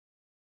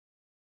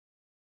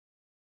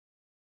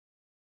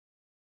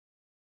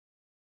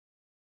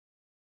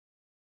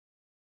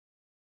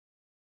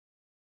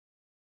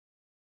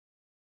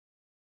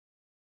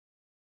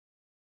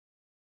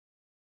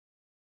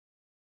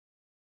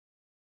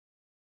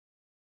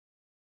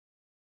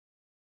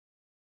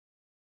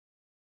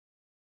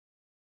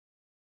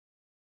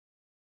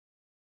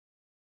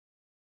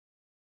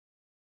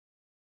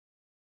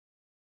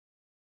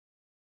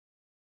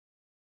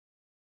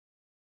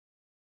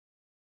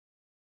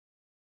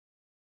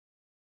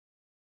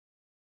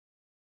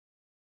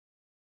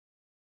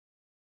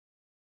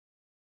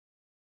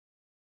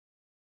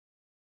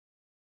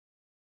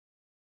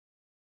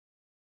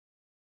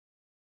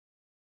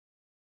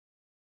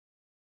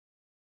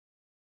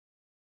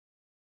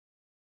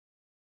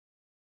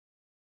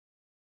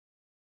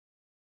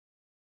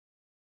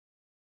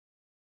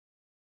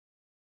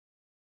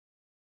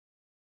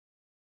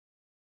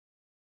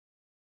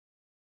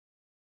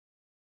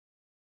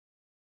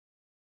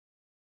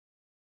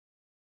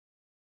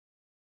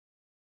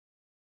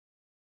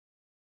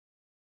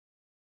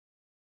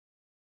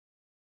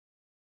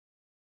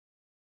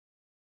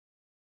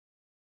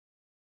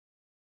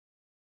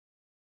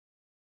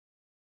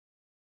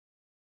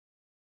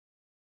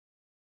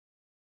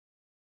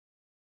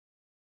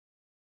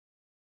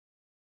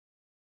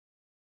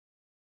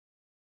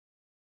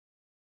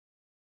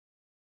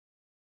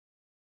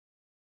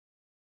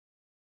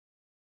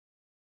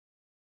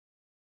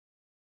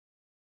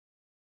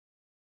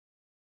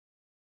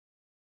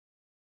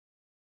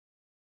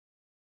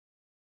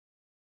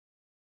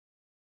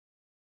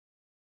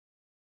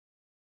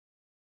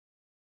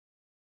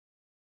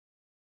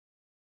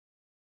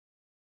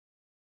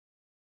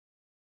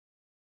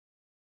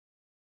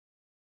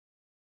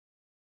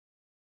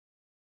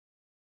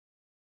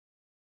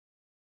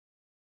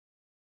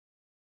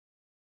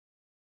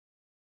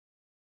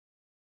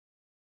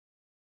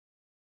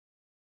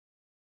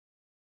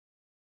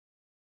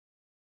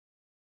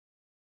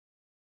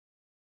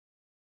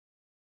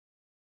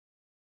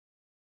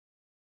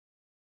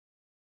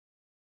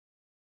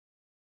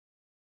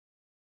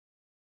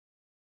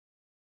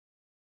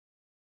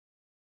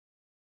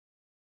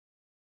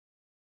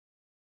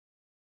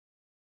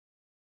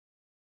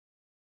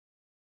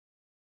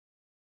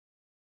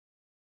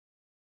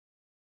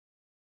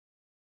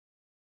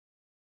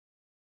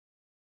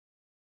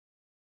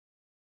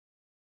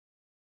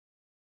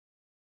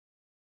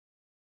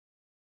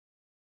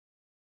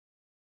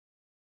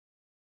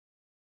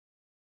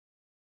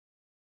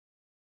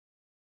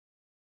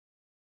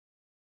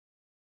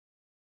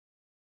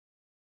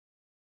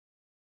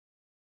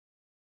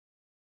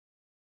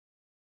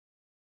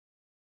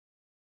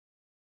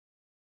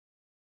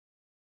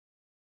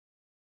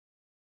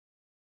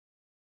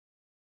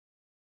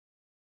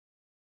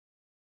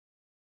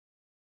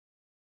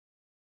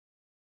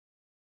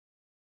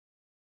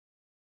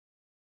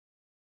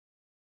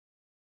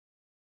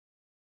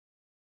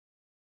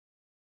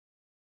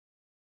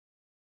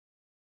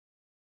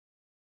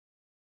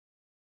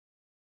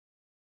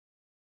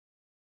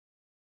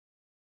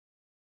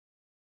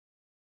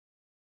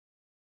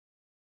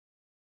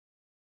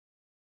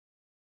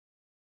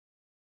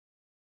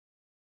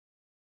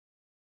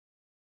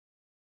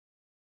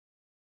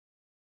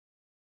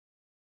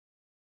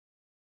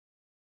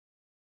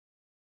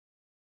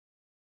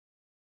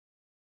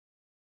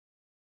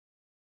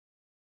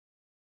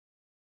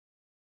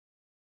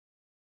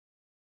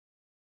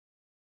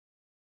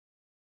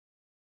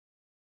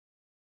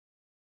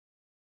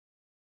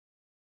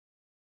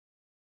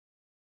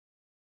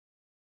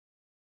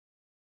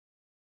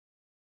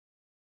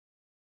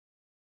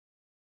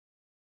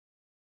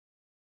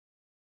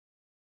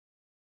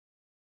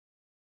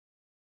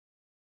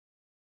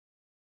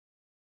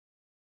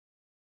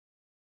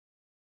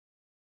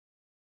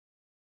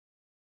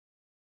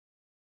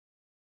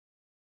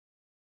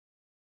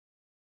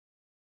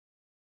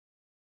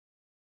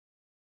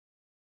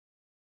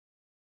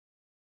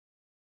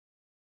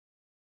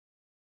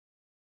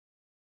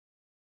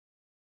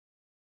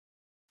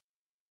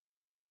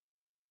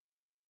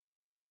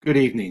Good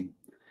evening.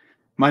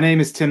 My name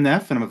is Tim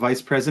Neff, and I'm a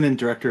Vice President and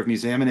Director of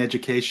Museum and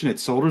Education at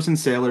Soldiers and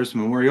Sailors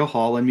Memorial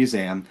Hall and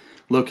Museum,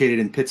 located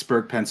in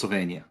Pittsburgh,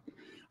 Pennsylvania.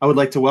 I would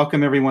like to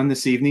welcome everyone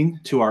this evening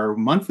to our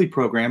monthly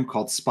program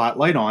called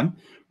Spotlight On,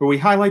 where we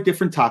highlight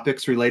different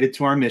topics related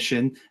to our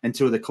mission and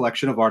to the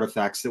collection of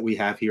artifacts that we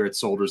have here at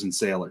Soldiers and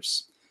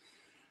Sailors.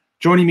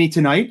 Joining me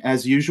tonight,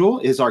 as usual,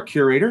 is our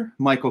curator,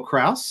 Michael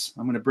Kraus.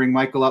 I'm going to bring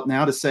Michael up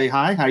now to say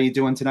hi. How are you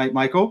doing tonight,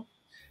 Michael?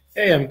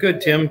 Hey, I'm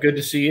good, Tim. Good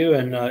to see you,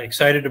 and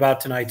excited about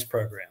tonight's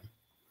program.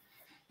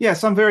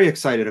 Yes, I'm very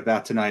excited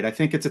about tonight. I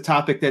think it's a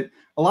topic that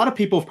a lot of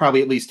people have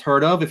probably at least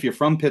heard of. If you're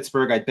from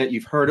Pittsburgh, I bet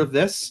you've heard of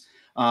this,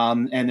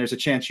 and there's a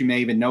chance you may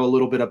even know a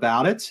little bit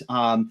about it.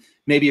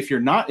 Maybe if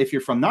you're not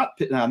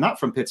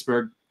from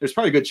Pittsburgh, there's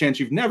probably a good chance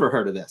you've never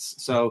heard of this.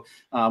 So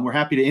we're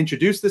happy to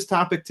introduce this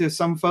topic to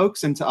some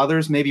folks, and to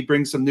others maybe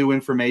bring some new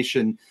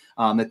information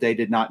that they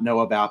did not know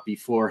about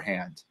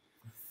beforehand.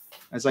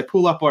 As I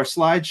pull up our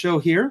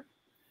slideshow here,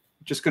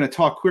 just going to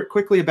talk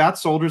quickly about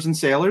Soldiers and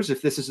Sailors.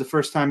 If this is the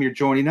first time you're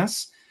joining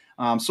us,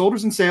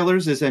 Soldiers and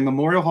Sailors is a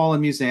memorial hall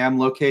and museum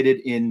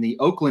located in the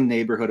Oakland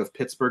neighborhood of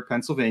Pittsburgh,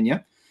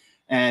 Pennsylvania.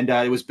 And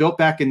it was built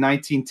back in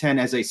 1910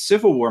 as a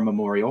Civil War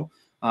memorial,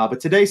 but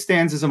today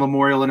stands as a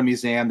memorial and a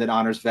museum that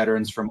honors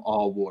veterans from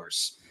all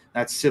wars.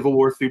 That's Civil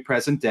War through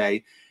present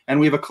day. And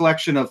we have a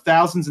collection of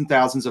thousands and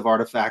thousands of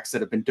artifacts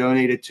that have been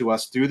donated to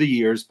us through the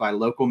years by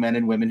local men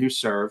and women who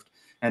served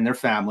and their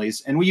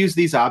families. And we use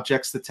these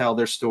objects to tell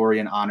their story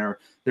and honor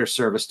their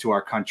service to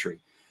our country.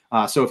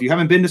 So if you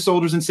haven't been to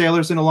Soldiers and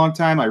Sailors in a long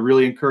time, I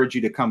really encourage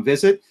you to come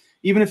visit.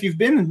 Even if you've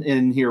been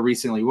in here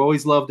recently, we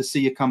always love to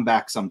see you come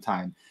back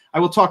sometime. I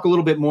will talk a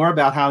little bit more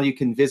about how you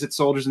can visit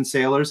Soldiers and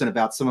Sailors and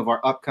about some of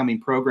our upcoming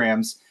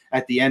programs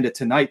at the end of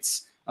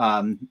tonight's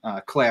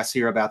class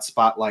here about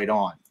Spotlight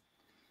On.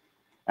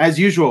 As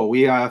usual,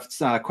 we have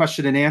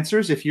question and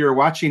answers. If you're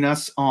watching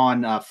us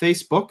on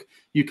Facebook,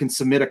 you can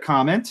submit a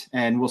comment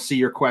and we'll see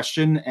your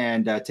question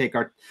and take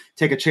a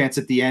chance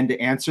at the end to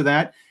answer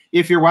that.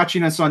 If you're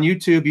watching us on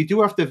YouTube, you do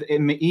have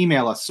to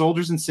email us,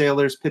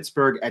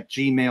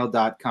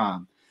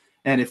 soldiersandsailorspittsburgh@gmail.com.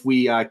 And if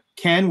we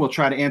can, we'll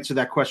try to answer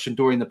that question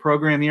during the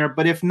program here.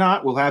 But if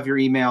not, we'll have your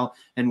email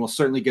and we'll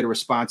certainly get a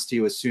response to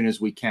you as soon as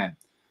we can.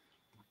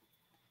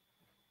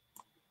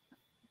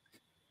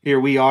 Here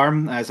we are.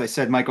 As I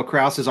said, Michael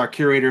Kraus is our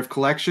curator of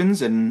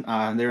collections, and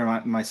there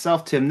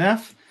myself, Tim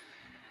Neff.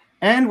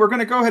 And we're going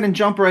to go ahead and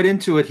jump right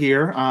into it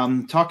here,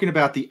 talking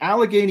about the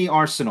Allegheny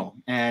Arsenal.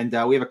 And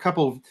we have a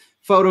couple of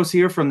photos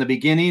here from the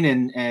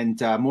beginning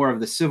and more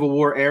of the Civil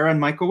War era. And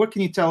Michael, what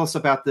can you tell us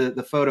about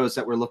the photos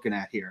that we're looking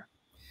at here?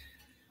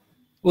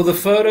 Well, the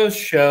photos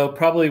show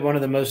probably one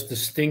of the most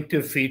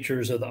distinctive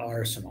features of the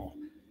Arsenal.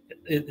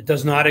 It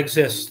does not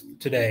exist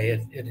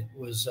today. It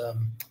was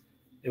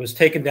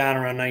taken down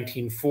around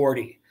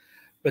 1940.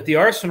 But the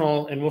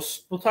Arsenal, and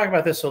we'll talk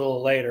about this a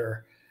little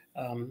later,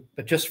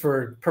 but just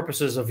for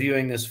purposes of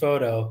viewing this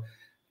photo,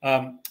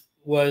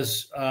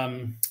 was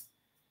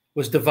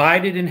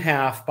divided in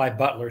half by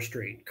Butler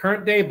Street,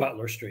 current day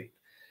Butler Street,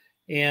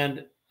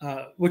 and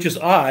which is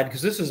odd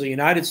because this is a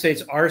United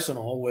States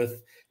arsenal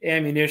with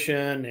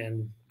ammunition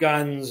and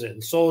guns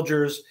and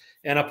soldiers,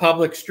 and a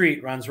public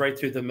street runs right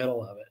through the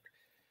middle of it.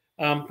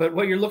 But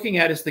what you're looking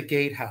at is the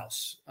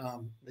gatehouse.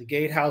 The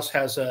gatehouse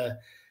has a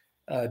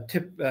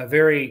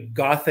very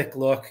Gothic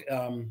look.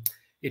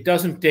 It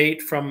doesn't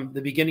date from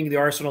the beginning of the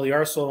Arsenal. The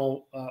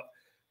Arsenal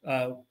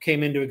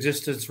came into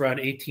existence around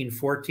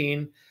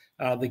 1814.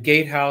 The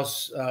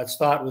gatehouse, it's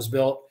thought, was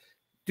built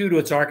due to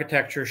its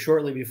architecture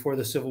shortly before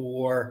the Civil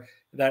War.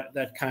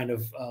 That kind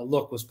of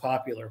look was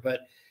popular.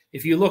 But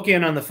if you look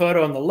in on the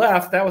photo on the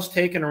left, that was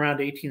taken around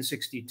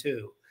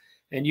 1862.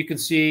 And you can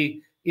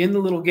see in the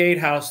little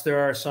gatehouse, there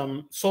are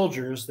some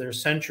soldiers,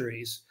 there's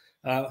sentries,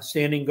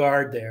 standing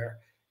guard there.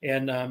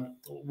 And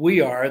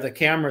the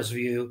camera's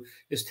view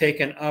is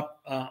taken up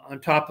on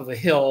top of a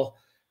hill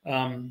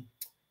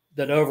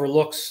that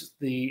overlooks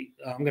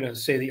I'm going to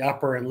say the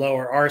upper and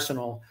lower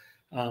Arsenal,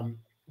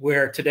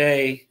 where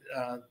today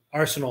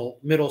Arsenal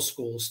Middle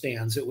School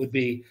stands. It would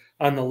be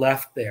on the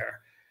left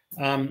there.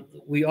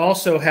 We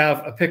also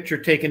have a picture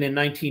taken in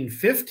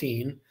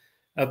 1915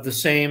 of the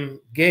same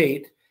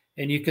gate,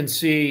 and you can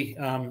see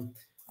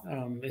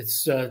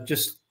it's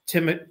just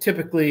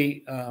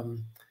typically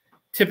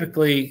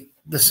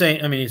the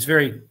same. I mean,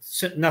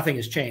 nothing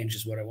has changed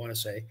is what I want to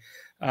say.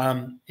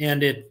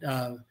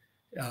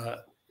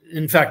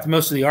 In fact,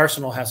 most of the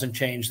Arsenal hasn't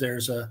changed.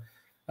 There's a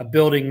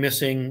building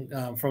missing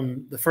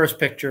from the first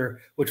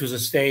picture, which was a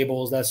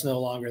stables. That's no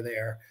longer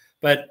there.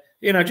 But,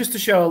 just to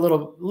show a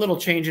little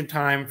change in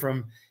time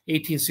from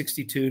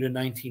 1862 to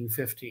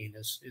 1915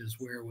 is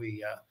where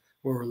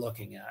we're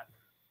looking at.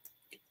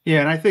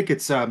 Yeah, and I think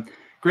it's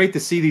great to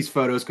see these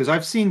photos because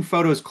I've seen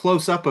photos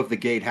close up of the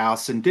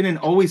gatehouse and didn't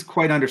always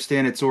quite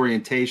understand its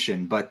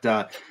orientation. But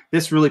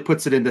this really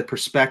puts it into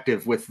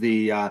perspective with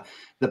the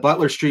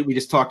Butler Street we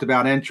just talked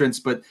about entrance,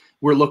 but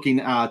we're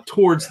looking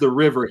towards the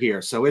river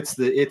here. So it's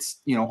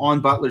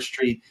on Butler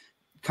Street,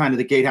 kind of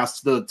the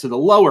gatehouse to the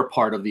lower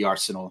part of the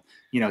Arsenal,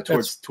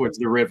 towards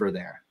the river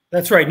there.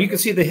 That's right. And you can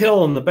see the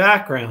hill in the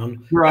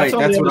background. Right. That's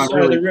on That's the what other I'm side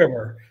really. of the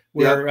river,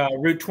 where Yep.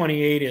 Route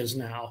 28 is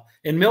now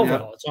in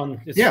Millville. Yep. It's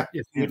on. It's, Yeah.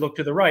 If you look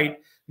to the right,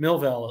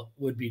 Millville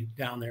would be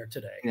down there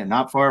today. Yeah.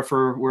 Not far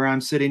for where I'm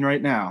sitting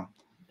right now.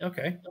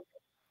 Okay.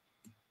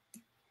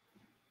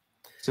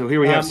 So here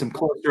we have some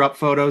closer up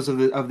photos of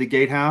the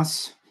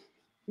gatehouse.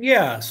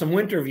 Yeah, some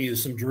winter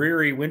views, some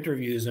dreary winter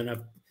views, and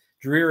a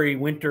dreary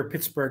winter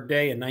Pittsburgh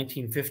day in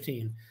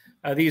 1915.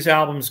 These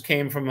albums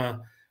came from a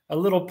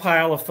little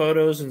pile of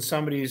photos in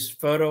somebody's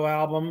photo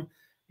album.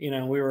 You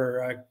know, we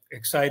were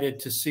excited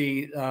to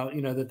see,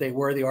 you know, that they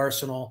were the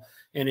Arsenal,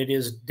 and it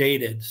is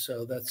dated.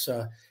 So that's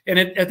and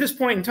at this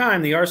point in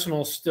time, the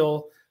Arsenal is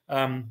still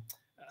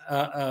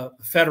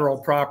federal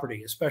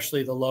property,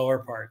 especially the lower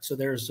part. So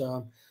there's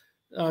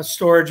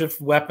storage of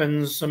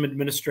weapons, some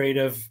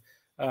administrative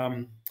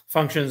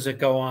functions that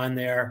go on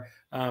there,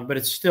 but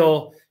it's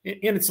still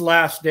in its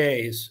last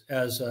days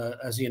as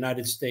a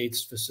United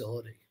States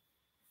facility.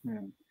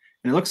 Yeah.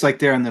 And it looks like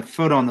there in the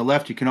photo on the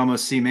left, you can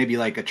almost see maybe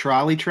like a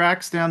trolley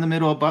tracks down the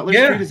middle of Butler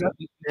Street. Is that?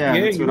 Yeah,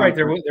 you're right.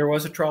 There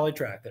was a trolley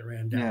track that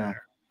ran down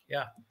there.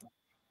 Yeah.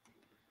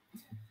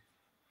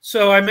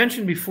 So I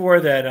mentioned before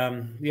that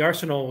the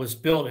Arsenal was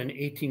built in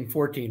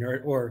 1814,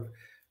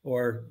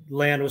 or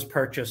land was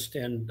purchased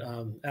and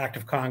Act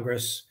of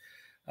Congress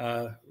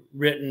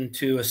written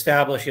to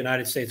establish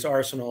United States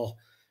Arsenal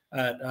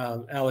at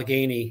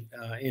Allegheny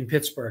in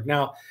Pittsburgh.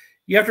 Now,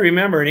 you have to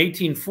remember in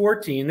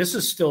 1814, this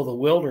is still the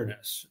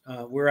wilderness.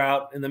 We're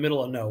out in the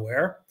middle of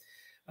nowhere.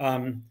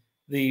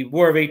 The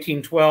War of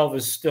 1812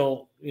 is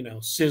still, you know,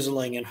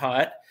 sizzling and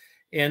hot.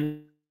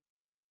 And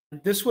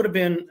this would have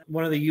been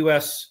one of the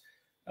U.S.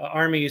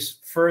 Army's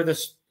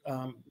furthest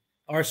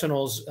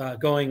arsenals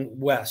going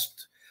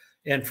west.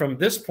 And from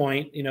this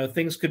point, you know,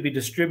 things could be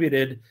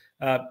distributed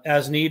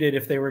as needed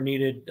if they were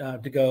needed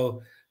to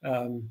go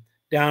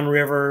down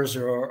rivers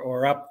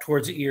or up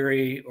towards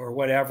Erie or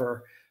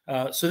whatever.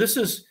 So this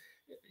is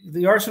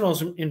the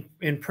arsenal's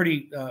in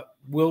pretty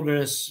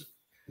wilderness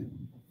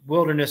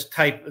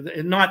type,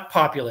 not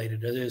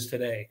populated as it is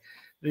today.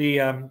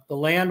 The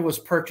land was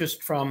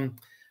purchased from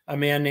a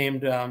man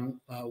named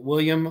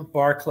William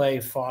Barclay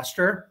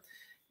Foster,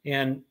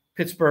 and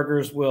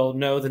Pittsburghers will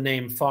know the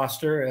name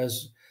Foster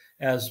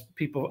as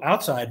people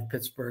outside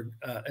Pittsburgh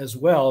as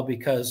well,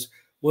 because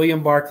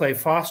William Barclay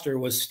Foster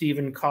was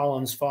Stephen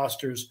Collins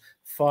Foster's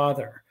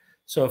father.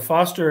 So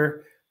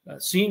Foster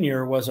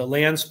Sr. was a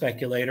land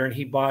speculator, and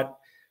he bought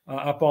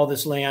up all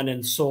this land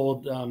and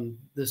sold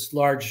this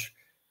large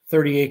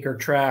 30-acre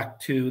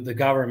tract to the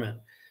government.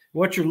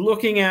 What you're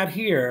looking at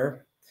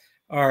here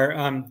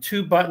are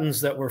two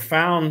buttons that were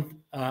found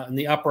in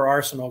the Upper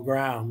Arsenal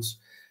grounds,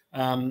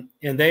 and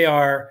they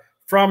are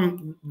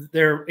from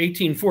their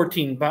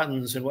 1814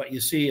 buttons, and what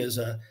you see is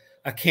a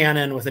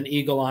cannon with an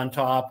eagle on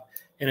top,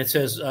 and it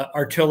says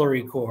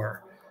Artillery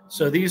Corps.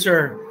 So these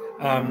are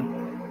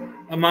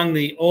among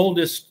the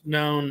oldest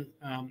known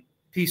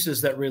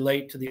pieces that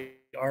relate to the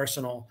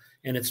arsenal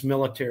and its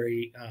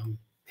military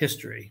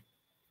history.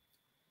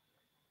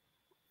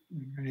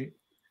 Right.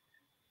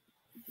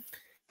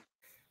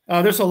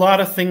 There's a lot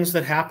of things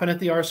that happen at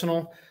the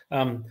arsenal.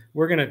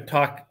 We're going to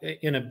talk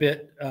in a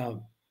bit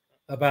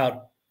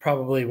about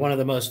probably one of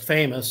the most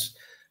famous.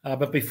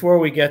 But before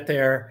we get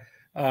there,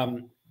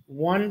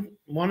 one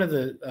of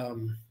the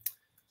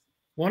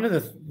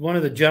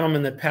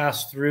gentlemen that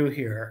passed through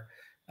here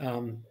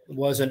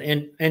was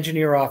an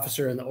engineer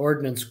officer in the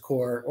Ordnance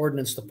Corps,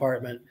 Ordnance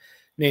Department,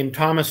 named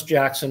Thomas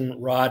Jackson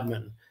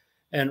Rodman.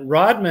 And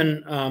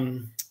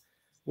Rodman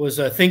was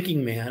a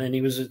thinking man, and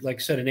he was, like I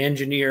said, an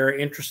engineer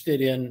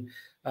interested in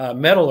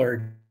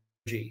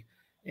metallurgy.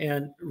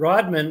 And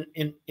Rodman,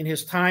 in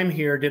his time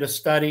here, did a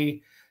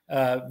study,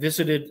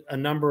 visited a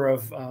number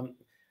of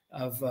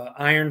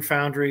iron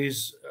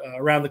foundries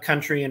around the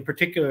country, and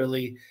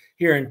particularly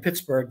here in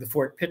Pittsburgh, the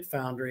Fort Pitt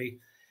Foundry.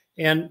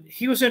 And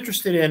he was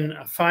interested in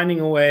finding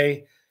a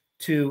way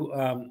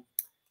to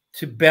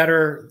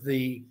better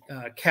the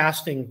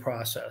casting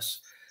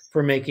process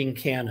for making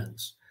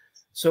cannons.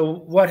 So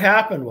what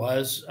happened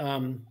was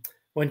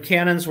when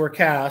cannons were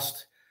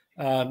cast,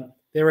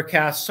 they were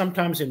cast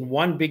sometimes in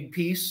one big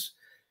piece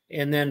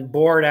and then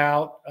bored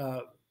out.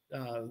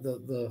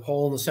 The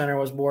hole in the center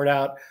was bored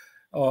out,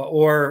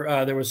 or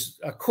there was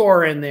a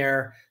core in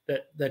there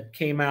that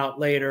came out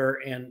later,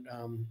 and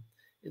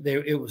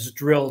it was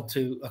drilled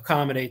to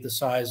accommodate the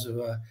size of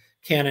a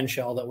cannon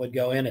shell that would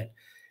go in it.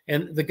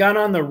 And the gun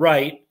on the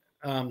right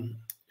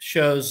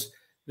shows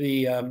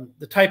the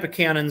type of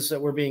cannons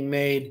that were being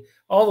made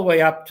all the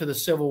way up to the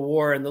Civil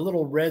War, and the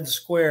little red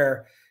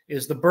square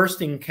is the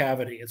bursting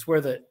cavity. It's where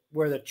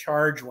the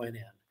charge went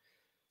in.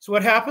 So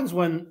what happens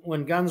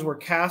when guns were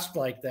cast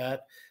like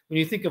that? When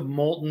you think of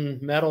molten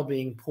metal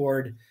being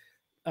poured,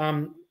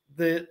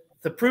 the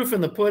proof in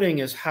the pudding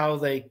is how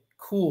they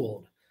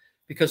cooled,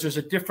 because there's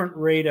a different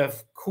rate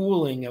of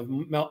cooling of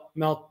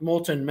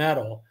molten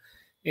metal,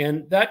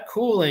 and that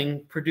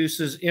cooling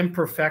produces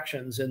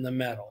imperfections in the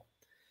metal.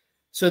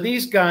 So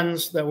these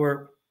guns that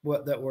were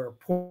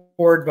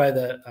poured by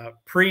the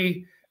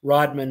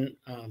pre-Rodman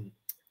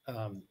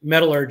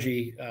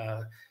metallurgy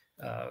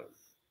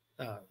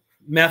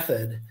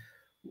method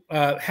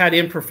had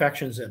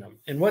imperfections in them.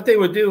 And what they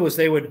would do is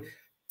they would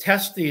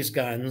test these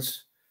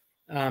guns.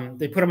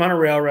 They put them on a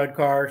railroad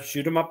car,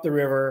 shoot them up the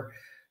river,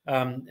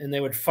 and they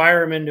would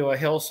fire them into a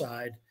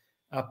hillside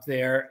up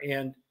there.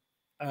 And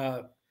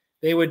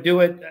they would do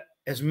it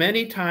as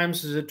many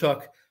times as it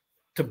took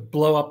to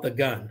blow up the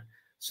gun.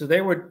 So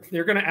they're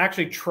going to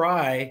actually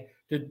try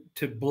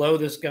to blow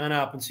this gun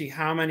up and see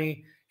how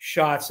many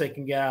shots they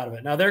can get out of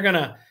it. Now they're going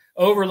to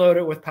overload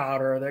it with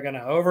powder. They're going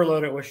to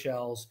overload it with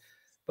shells.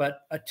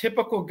 But a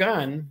typical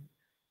gun,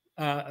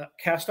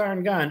 cast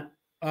iron gun,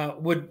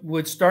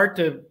 would start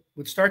to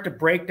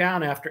break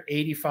down after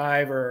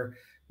 85 or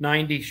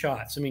 90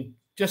 shots. I mean,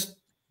 just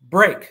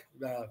break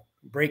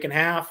in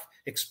half,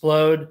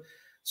 explode.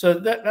 So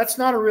that's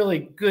not a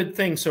really good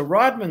thing. So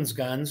Rodman's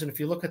guns, and if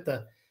you look at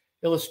the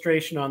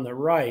illustration on the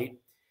right,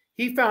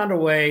 he found a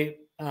way.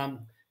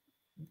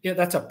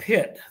 That's a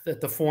pit that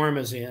the form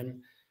is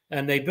in,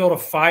 and they built a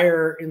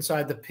fire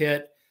inside the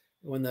pit.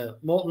 When the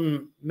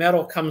molten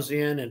metal comes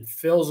in and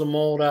fills the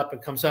mold up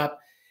and comes up,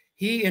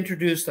 he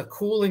introduced a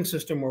cooling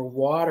system where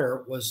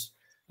water was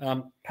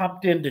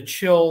pumped in to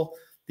chill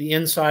the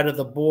inside of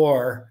the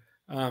bore,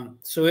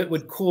 so it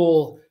would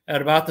cool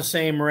at about the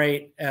same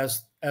rate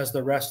as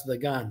the rest of the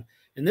gun.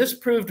 And this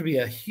proved to be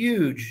a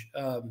huge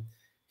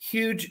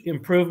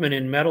improvement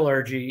in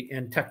metallurgy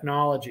and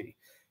technology.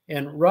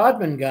 And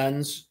Rodman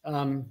guns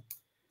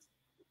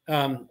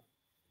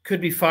could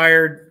be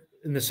fired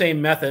in the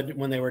same method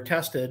when they were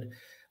tested.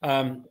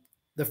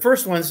 The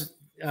first ones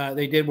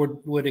they did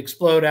would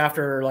explode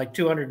after like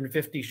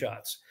 250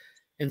 shots.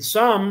 And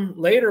some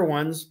later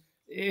ones,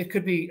 it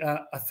could be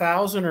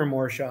 1,000 or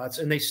more shots,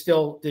 and they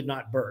still did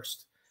not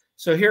burst.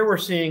 So here we're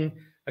seeing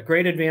a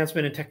great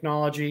advancement in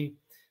technology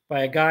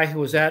by a guy who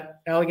was at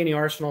Allegheny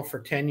Arsenal for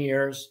 10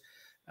 years,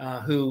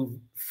 who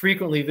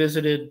frequently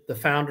visited the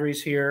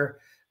foundries here,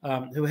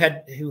 who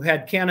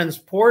had cannons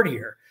poured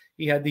here.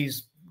 He had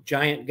these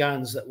giant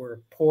guns that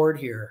were poured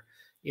here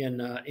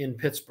in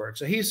Pittsburgh.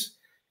 So he's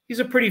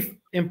a pretty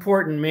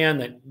important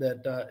man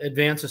that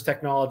advances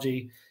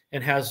technology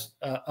and has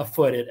a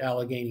foot at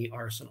Allegheny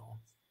Arsenal.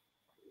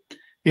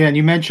 Yeah, and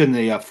you mentioned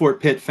the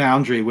Fort Pitt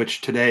Foundry,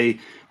 which today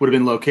would have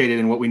been located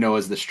in what we know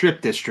as the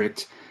Strip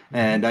District.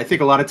 And I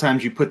think a lot of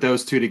times you put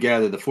those two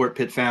together, the Fort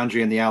Pitt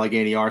Foundry and the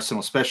Allegheny Arsenal,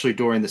 especially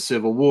during the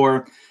Civil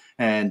War.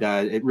 And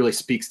it really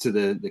speaks to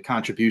the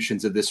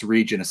contributions of this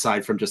region,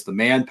 aside from just the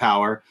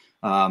manpower,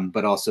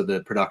 but also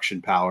the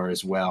production power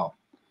as well.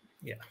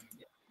 Yeah.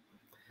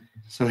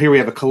 So here we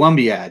have a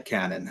Columbiad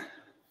cannon.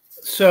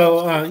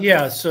 So,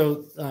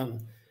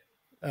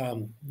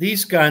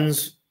 these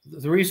guns,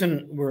 the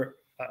reason we're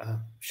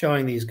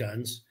showing these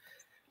guns,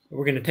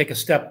 we're going to take a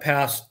step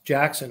past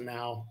Jackson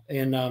now.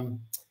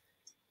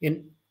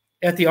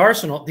 At the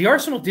Arsenal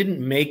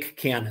didn't make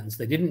cannons.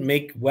 They didn't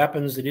make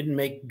weapons. They didn't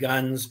make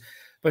guns,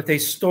 but they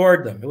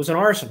stored them. It was an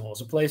arsenal. It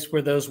was a place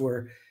where those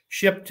were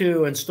shipped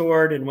to and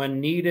stored, and when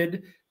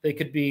needed, they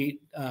could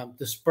be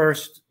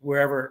dispersed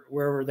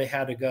wherever they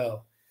had to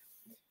go.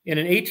 And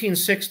in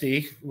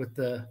 1860, with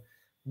the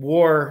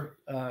war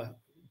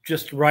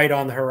just right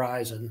on the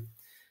horizon,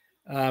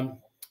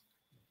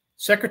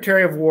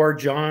 Secretary of War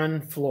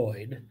John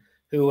Floyd,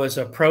 who was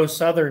a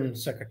pro-Southern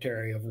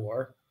Secretary of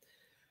War,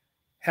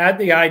 had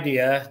the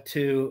idea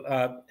to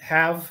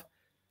have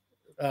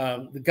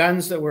the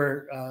guns that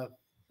were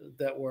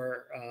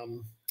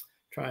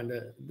trying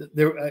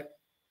to.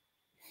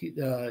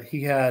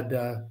 He had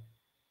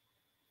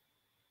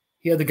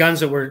the guns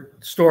that were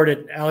stored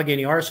at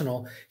Allegheny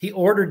Arsenal. He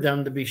ordered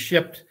them to be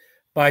shipped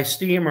by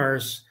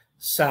steamers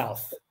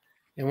south.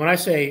 And when I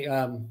say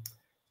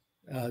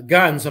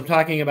guns, I'm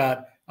talking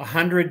about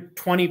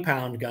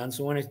 120-pound guns.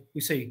 So when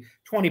we say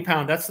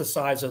 20-pound, that's the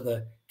size of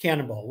the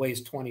cannonball,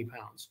 weighs 20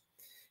 pounds.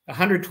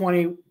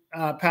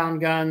 120-pound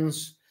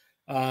guns,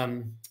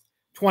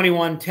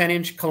 21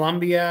 10-inch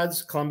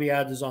Columbiads.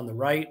 Columbiad is on the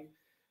right.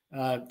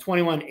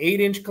 21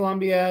 8-inch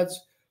Columbiads,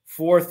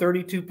 4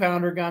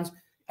 32-pounder guns.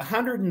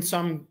 100 and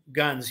some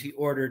guns he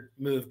ordered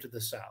moved to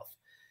the south.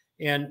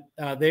 And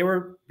they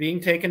were being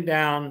taken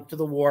down to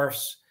the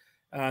wharfs.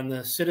 And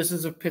the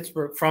citizens of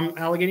Pittsburgh, from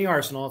Allegheny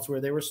Arsenal, that's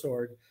where they were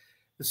stored.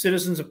 The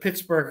citizens of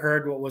Pittsburgh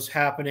heard what was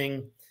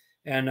happening,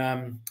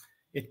 and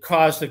it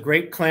caused a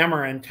great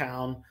clamor in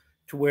town,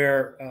 to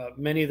where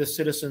many of the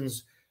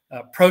citizens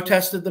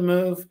protested the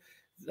move.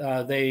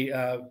 They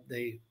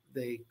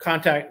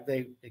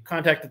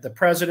contacted the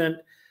president,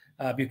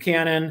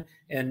 Buchanan,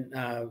 and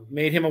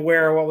made him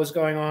aware of what was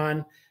going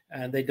on,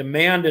 and they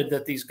demanded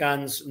that these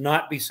guns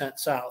not be sent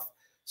south.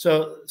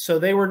 So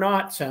they were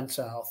not sent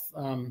south.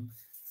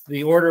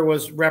 The order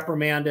was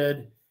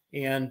reprimanded,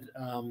 and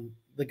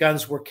the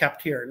guns were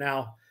kept here.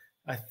 Now,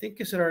 I think,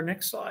 is it our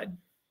next slide?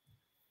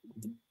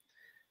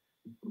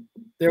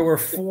 There were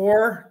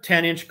 4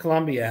 10-inch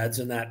Columbiads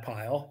in that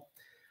pile,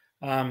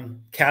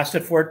 cast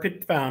at Fort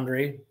Pitt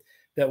Foundry,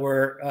 that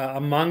were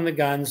among the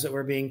guns that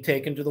were being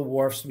taken to the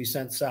wharfs to be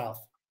sent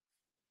south.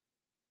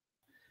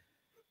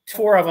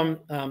 4 of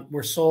them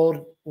were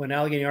sold when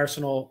Allegheny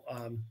Arsenal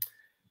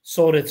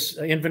sold its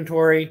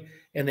inventory,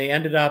 and they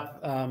ended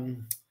up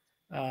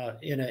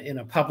in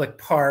a public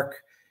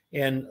park.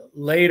 And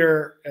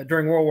later,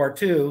 during World War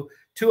II,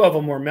 2 of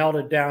them were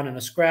melted down in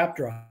a scrap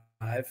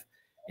drive,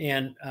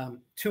 and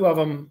 2 of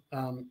them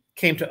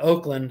came to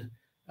Oakland.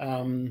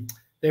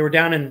 They were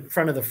down in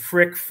front of the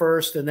Frick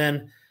first, and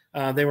then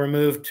they were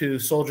moved to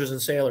Soldiers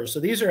and Sailors. So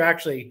these are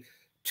actually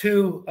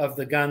 2 of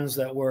the guns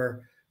that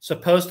were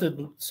supposed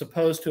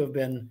to have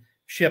been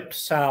shipped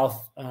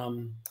south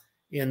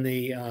in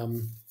the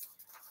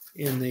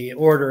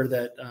order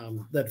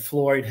that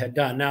Floyd had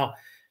done. Now,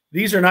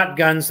 these are not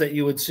guns that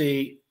you would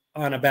see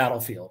on a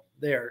battlefield.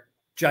 They're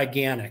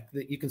gigantic.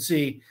 You can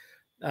see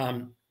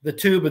the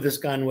tube of this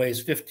gun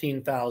weighs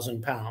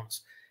 15,000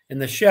 pounds.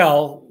 And the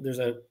shell, there's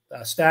a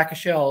stack of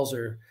shells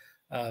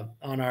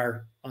on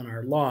our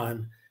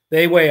lawn.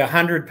 They weigh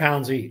 100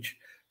 pounds each.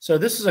 So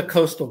this is a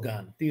coastal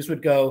gun. These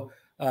would go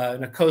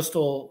in a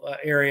coastal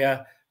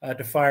area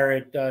to fire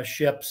at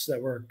ships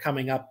that were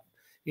coming up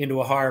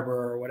into a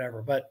harbor or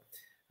whatever. But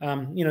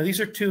these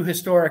are 2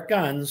 historic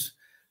guns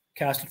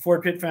cast at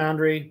Fort Pitt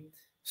Foundry,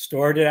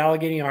 stored at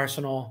Allegheny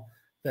Arsenal,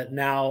 that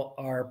now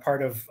are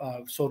part of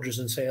Soldiers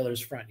and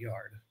Sailors' front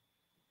yard.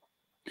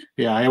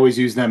 Yeah, I always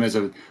use them as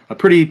a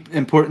pretty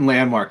important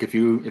landmark. If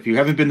you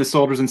haven't been to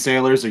Soldiers and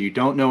Sailors, or you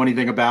don't know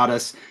anything about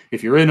us,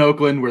 if you're in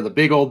Oakland, we're the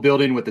big old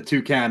building with the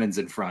 2 cannons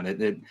in front.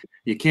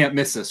 You can't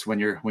miss us when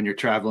you're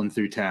traveling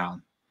through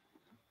town.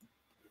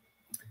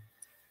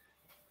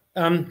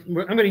 I'm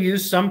going to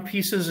use some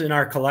pieces in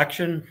our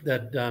collection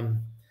that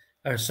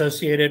are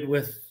associated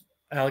with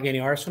Allegheny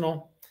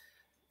Arsenal.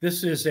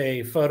 This is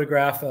a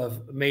photograph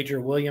of Major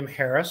William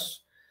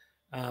Harris,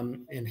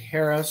 and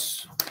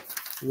Harris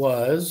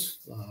was,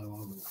 there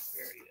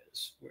he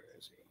is. Where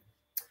is he?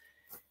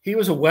 He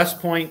was a West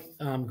Point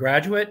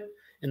graduate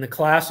in the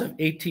class of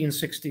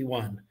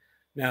 1861.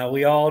 Now,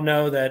 we all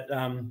know that,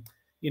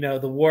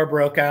 the war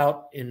broke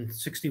out in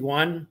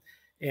 61,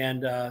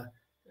 and the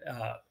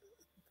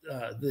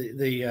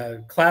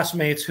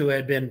classmates who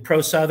had been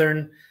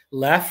pro-Southern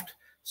left.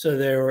 So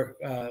there were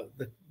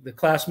the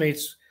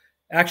classmates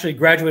actually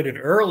graduated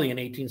early in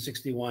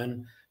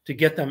 1861 to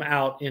get them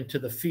out into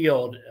the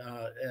field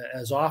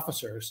as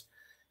officers.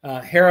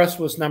 Harris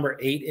was number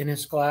 8 in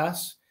his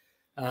class.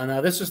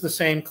 Now, this is the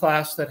same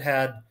class that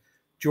had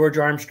George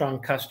Armstrong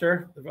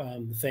Custer,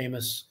 the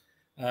famous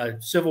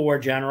Civil War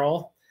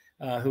general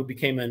who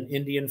became an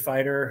Indian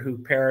fighter who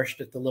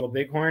perished at the Little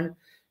Bighorn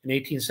in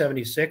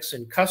 1876.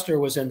 And Custer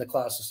was in the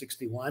class of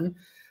 61,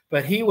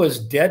 but he was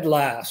dead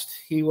last.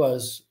 He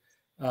was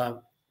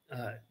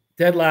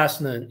dead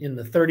last in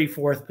the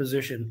 34th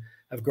position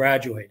of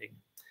graduating.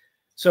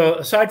 So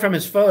aside from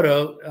his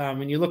photo,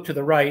 when you look to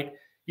the right,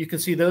 you can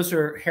see those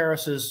are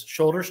Harris's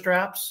shoulder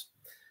straps.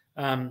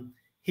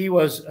 He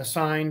was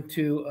assigned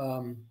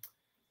to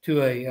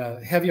a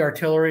heavy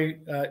artillery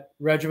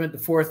regiment, the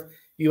 4th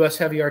U.S.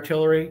 Heavy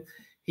Artillery.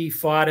 He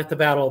fought at the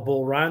Battle of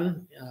Bull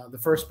Run, the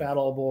first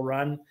Battle of Bull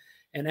Run.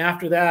 And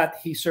after that,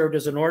 he served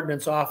as an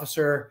ordnance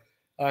officer,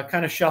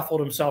 kind of shuffled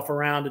himself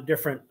around to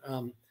different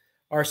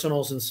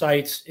arsenals and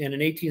sites. And in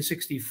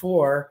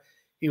 1864,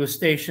 he was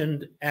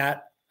stationed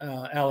at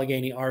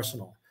Allegheny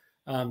Arsenal.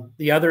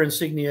 The other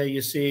insignia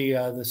you see,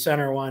 the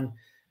center one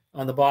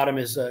on the bottom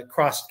is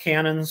crossed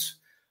cannons.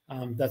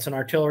 That's an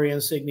artillery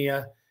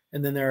insignia.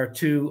 And then there are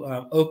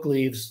 2 oak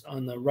leaves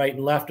on the right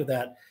and left of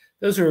that.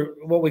 Those are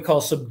what we call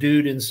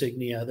subdued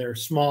insignia. They're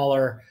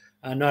smaller,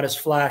 not as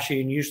flashy,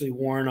 and usually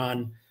worn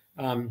on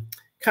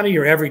kind of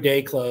your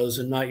everyday clothes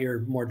and not your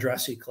more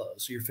dressy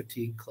clothes, your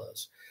fatigue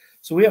clothes.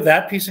 So we have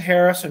that piece of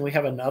Harris, and we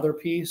have another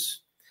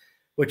piece,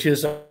 which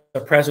is a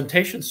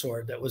presentation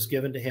sword that was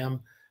given to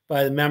him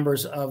by the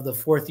members of the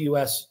 4th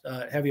U.S.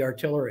 Heavy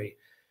Artillery.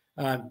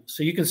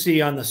 So you can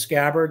see on the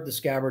scabbard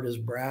is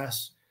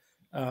brass.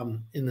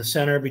 In the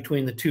center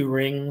between the 2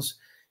 rings,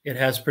 it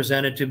has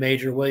presented to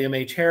Major William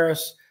H.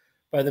 Harris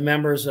by the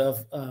members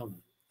of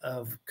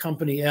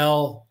Company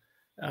L,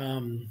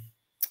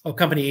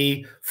 Company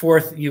E,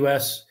 4th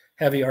U.S.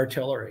 Heavy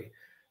Artillery.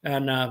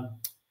 And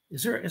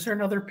is there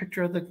another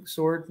picture of the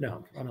sword?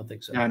 No, I don't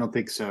think so. Yeah, I don't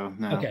think so.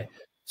 No. Okay.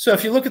 So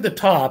if you look at the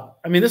top,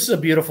 I mean, this is a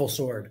beautiful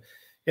sword.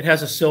 It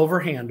has a silver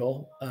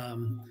handle,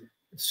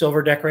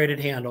 silver decorated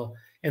handle.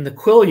 And the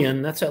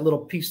quillion, that's that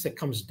little piece that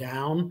comes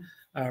down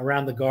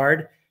around the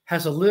guard,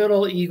 has a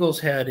little eagle's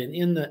head. And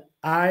in the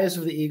eyes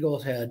of the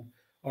eagle's head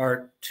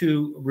are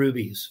 2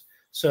 rubies.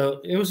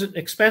 So it was an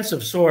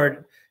expensive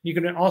sword. You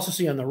can also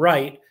see on the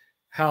right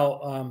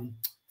how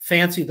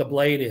fancy the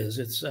blade is.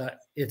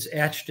 It's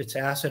etched, it's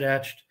acid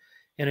etched,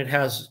 and it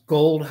has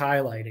gold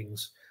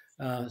highlightings.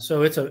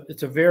 So it's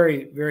a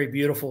very, very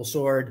beautiful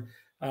sword,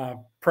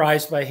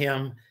 prized by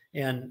him,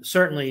 and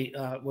certainly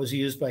was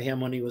used by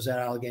him when he was at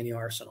Allegheny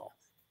Arsenal.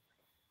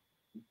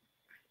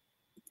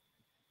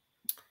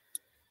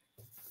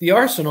 The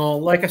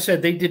Arsenal, like I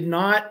said, they did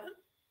not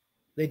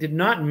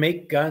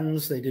make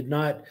guns. They did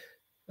not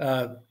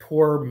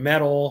pour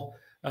metal.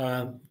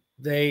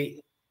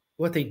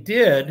 What they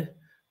did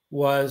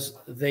was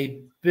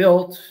they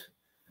built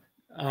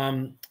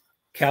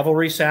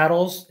cavalry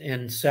saddles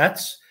in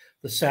sets: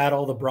 the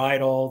saddle, the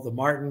bridle, the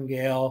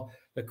martingale,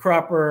 the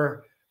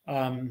crupper,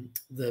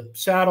 the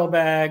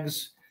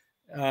saddlebags.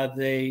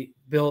 They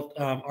built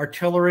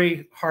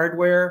artillery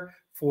hardware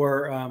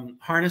for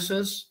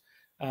harnesses,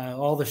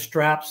 all the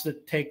straps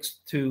that takes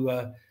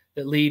to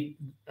that lead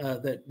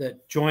that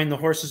join the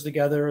horses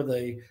together,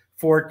 the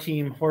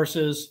 4-team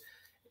horses,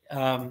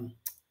 and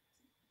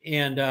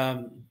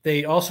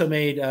they also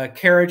made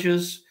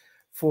carriages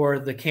for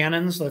the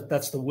cannons.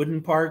 That's the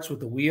wooden parts with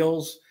the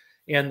wheels,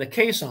 and the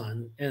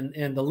caisson,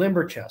 and the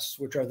limber chests,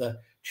 which are the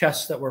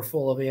chests that were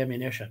full of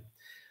ammunition.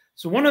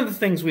 So one of the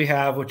things we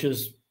have, which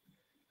is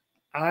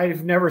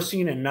I've never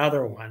seen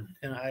another one,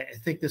 and I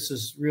think this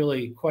is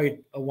really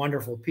quite a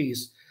wonderful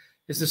piece,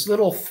 is this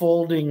little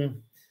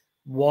folding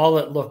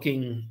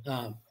wallet-looking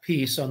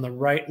piece on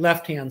the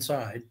left-hand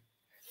side.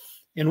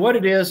 And what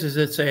it is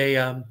it's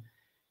a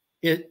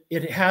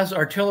it has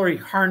artillery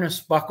harness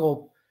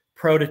buckle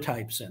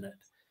prototypes in it,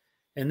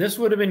 and this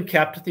would have been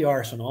kept at the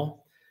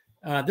arsenal.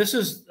 This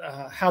is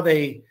how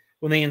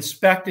when they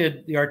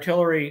inspected the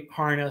artillery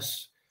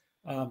harness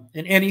and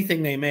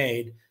anything they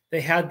made,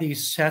 they had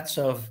these sets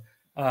of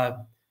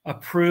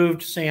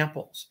approved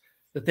samples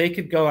that they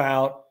could go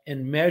out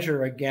and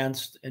measure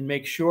against and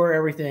make sure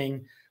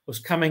everything was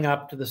coming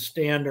up to the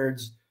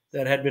standards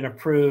that had been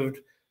approved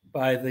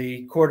by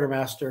the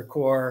quartermaster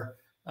corps,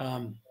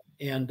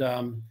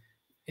 and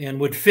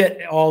would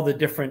fit all the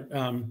different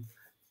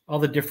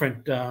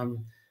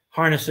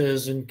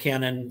harnesses and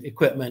cannon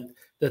equipment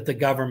that the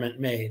government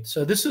made.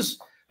 So this is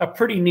a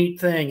pretty neat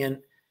thing. And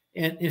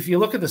if you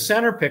look at the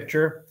center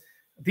picture,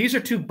 these are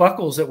 2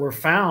 buckles that were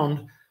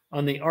found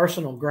on the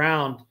arsenal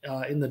ground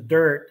in the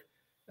dirt.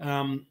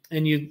 And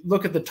you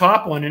look at the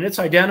top one, and it's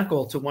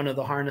identical to one of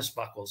the harness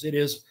buckles. It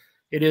is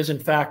in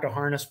fact a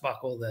harness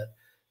buckle that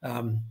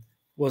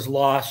was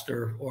lost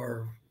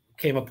or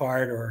came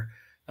apart, or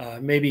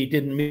maybe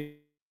didn't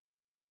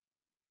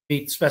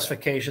meet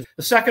specifications.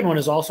 The second one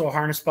is also a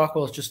harness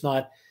buckle. It's just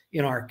not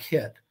in our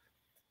kit.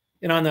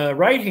 And on the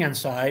right-hand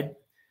side,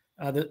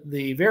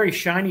 the very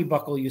shiny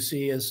buckle you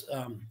see is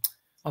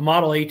a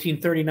model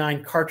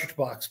 1839 cartridge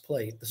box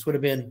plate. This would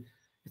have been,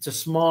 it's a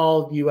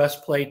small US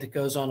plate that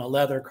goes on a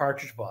leather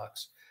cartridge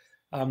box.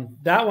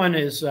 That one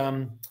is,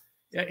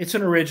 it's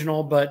an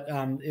original, but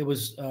it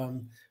was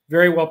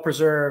very well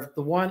preserved.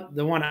 The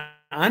one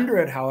under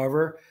it,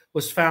 however,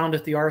 was found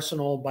at the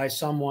arsenal by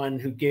someone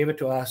who gave it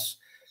to us.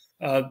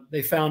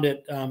 They found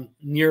it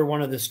near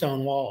one of the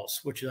stone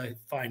walls, which I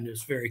find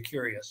is very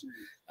curious.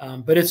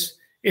 But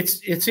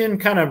it's in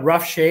kind of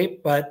rough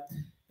shape, but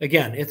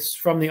again, it's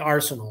from the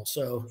arsenal.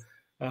 So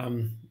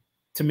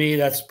to me,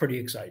 that's pretty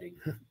exciting.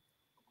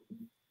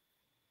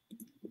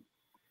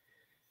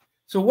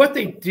 So what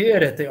they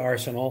did at the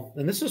arsenal,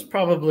 and this is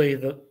probably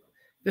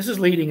this is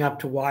leading up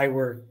to why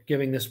we're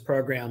giving this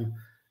program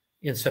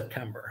in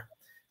September.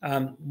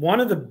 One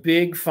of the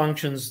big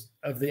functions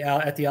of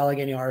at the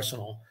Allegheny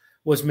Arsenal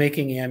was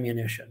making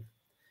ammunition.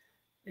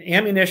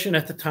 Ammunition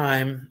at the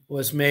time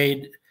was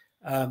made,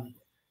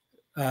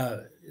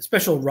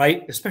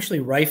 especially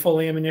rifle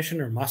ammunition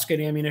or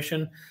musket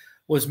ammunition,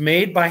 was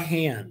made by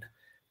hand.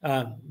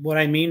 What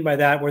I mean by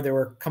that, where there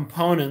were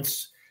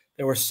components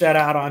that were set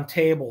out on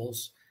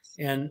tables,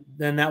 and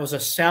then that was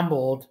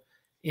assembled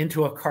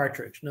into a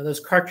cartridge. Now, those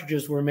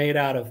cartridges were made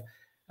out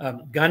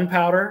of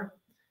gunpowder,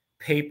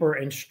 paper,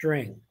 and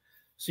string.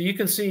 So you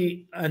can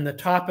see in the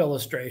top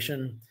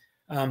illustration,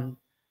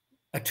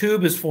 a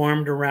tube is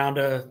formed around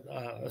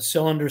a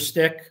cylinder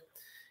stick.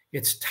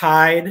 It's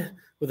tied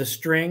with a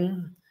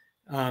string.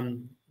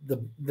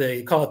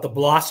 They call it the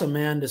blossom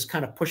end, is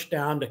kind of pushed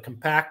down to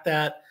compact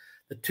that.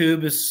 The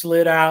tube is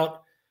slid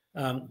out.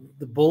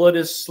 The bullet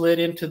is slid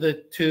into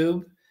the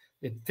tube.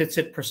 It fits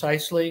it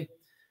precisely.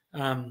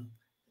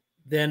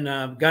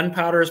 Then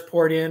gunpowder is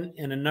poured in,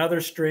 and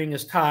another string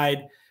is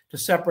tied to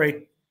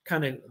separate,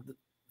 kind of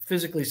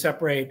physically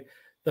separate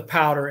the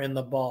powder and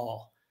the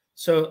ball.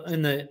 So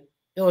in the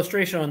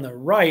illustration on the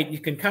right, you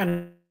can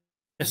kind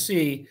of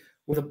see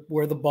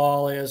where the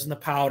ball is and the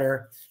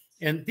powder.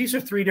 And these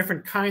are 3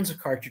 different kinds of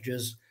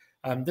cartridges.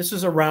 This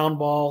is a round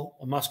ball,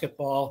 a musket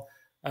ball.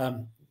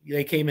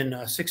 They came in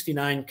a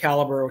 69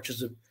 caliber, which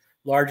is the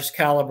largest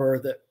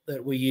caliber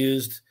that we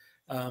used.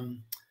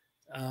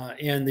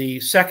 And the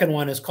second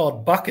one is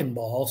called bucking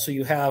ball. So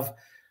you have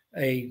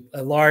a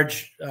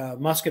large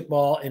musket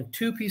ball and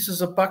 2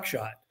 pieces of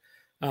buckshot.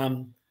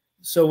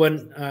 So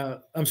when,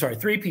 I'm sorry,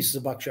 3 pieces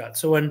of buckshot.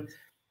 So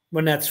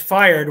when that's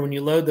fired, when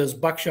you load those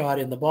buckshot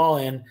in the ball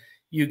in,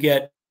 you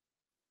get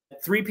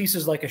 3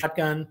 pieces like a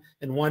shotgun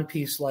and 1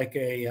 piece like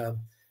a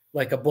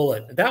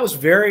bullet. That was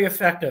very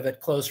effective at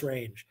close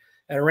range.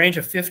 At a range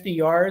of 50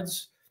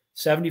 yards,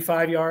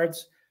 75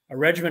 yards, a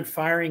regiment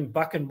firing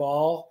buck and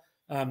ball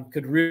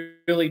could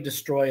really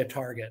destroy a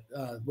target,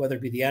 whether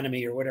it be the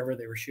enemy or whatever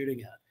they were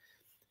shooting at.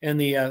 And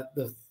the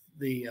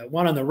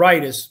one on the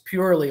right is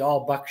purely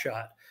all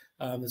buckshot.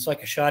 It's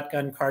like a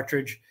shotgun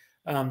cartridge,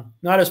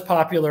 not as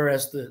popular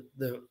as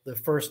the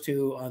first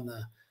 2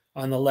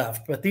 on the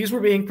left. But these were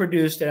being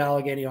produced at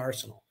Allegheny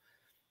Arsenal.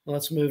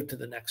 Let's move to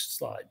the next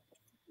slide.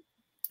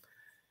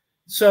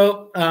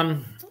 So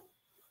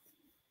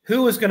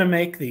who was going to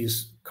make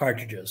these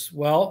cartridges?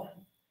 Well,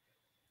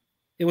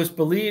 it was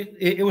believed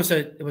it was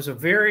a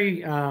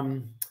very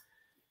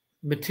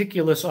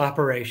meticulous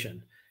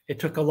operation. It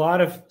took a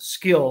lot of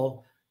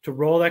skill to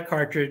roll that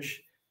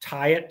cartridge,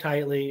 tie it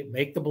tightly,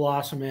 make the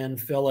blossom in,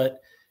 fill it,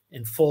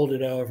 and fold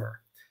it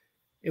over.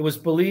 It was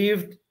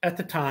believed at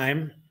the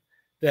time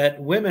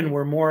that women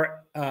were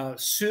more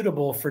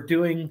suitable for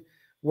doing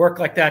work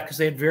like that because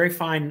they had very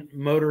fine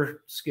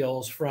motor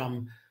skills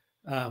from,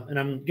 and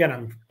I'm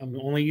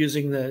only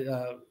using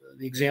the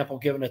example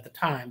given at the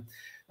time,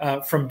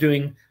 from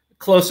doing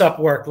close-up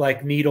work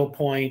like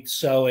needlepoint,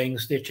 sewing,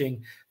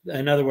 stitching.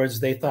 In other words,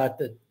 they thought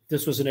that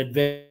this was an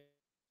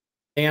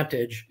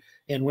advantage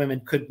and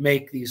women could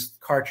make these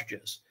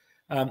cartridges.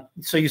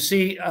 So you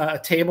see a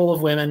table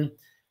of women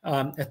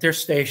at their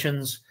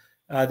stations.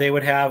 They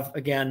would have,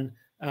 again,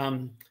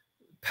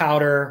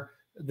 powder,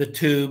 the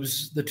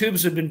tubes. The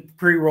tubes had been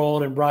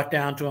pre-rolled and brought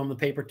down to them, the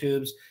paper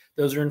tubes.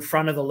 Those are in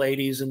front of the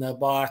ladies in the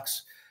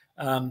box.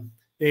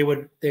 They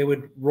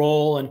would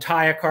roll and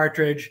tie a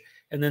cartridge,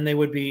 and then they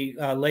would be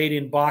laid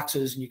in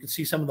boxes, and you can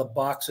see some of the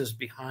boxes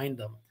behind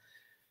them.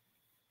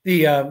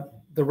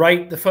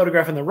 The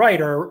photograph on the right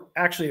are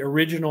actually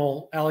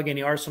original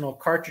Allegheny Arsenal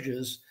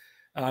cartridges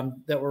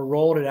that were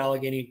rolled at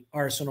Allegheny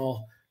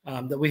Arsenal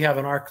that we have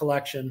in our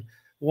collection.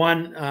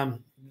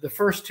 One, the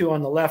first two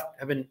on the left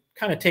have been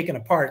kind of taken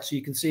apart, so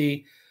you can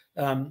see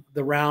the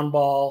round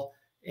ball,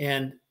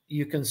 and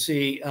you can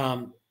see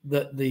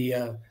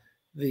the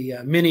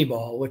mini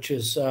ball, which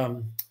is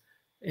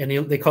and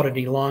they called it an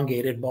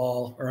elongated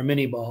ball or a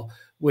mini ball,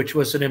 which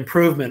was an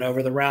improvement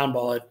over the round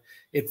ball.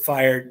 It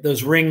fired,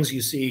 those rings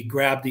you see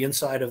grabbed the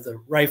inside of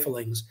the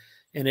riflings,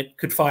 and it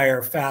could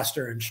fire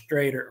faster and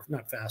straighter,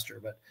 not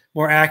faster, but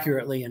more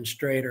accurately and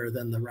straighter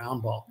than the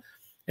round ball.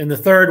 And the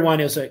third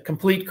one is a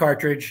complete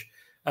cartridge.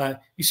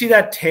 You see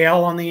that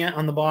tail on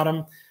the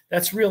bottom?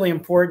 That's really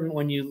important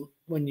when you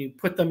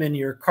put them in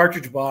your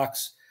cartridge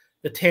box.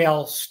 The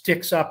tail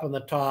sticks up on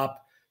the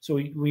top, so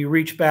when you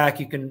reach back,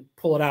 you can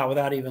pull it out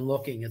without even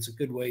looking. It's a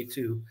good way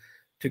to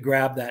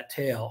grab that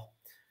tail.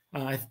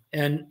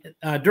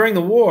 During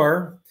the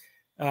war,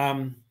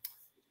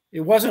 it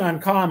wasn't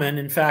uncommon.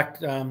 In fact,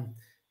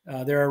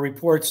 there are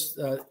reports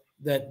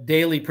that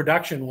daily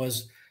production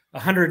was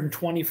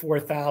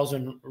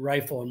 124,000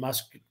 rifle and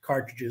musket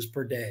cartridges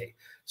per day.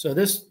 So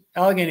this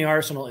Allegheny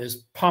Arsenal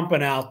is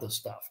pumping out the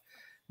stuff.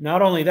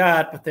 Not only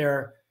that, but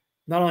they're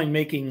not only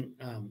making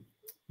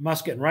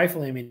musket and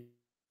rifle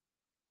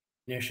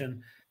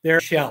ammunition, they're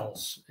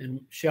shells.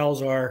 And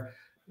shells are,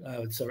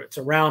 it's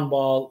a round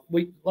ball.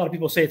 A lot of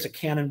people say it's a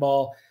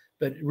cannonball,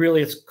 but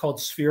really it's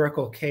called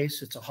spherical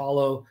case. It's a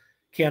hollow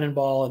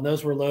cannonball, and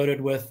those were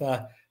loaded with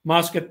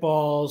musket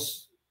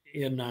balls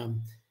in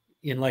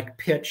like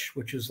pitch,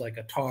 which is like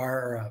a tar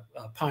or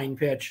a pine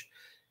pitch,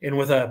 and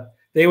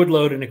they would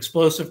load an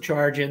explosive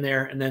charge in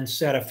there and then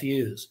set a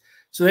fuse.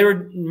 So they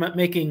were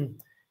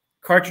making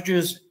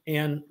cartridges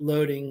and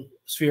loading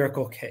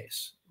spherical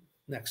case.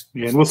 Next.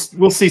 Yeah, and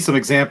we'll see some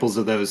examples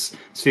of those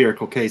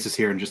spherical cases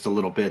here in just a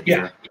little bit.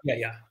 Yeah.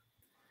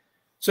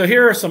 So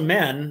here are some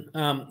men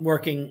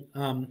working.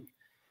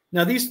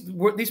 Now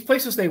these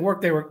places they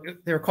worked, they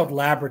were called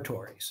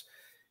laboratories.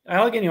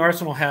 Allegheny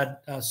Arsenal had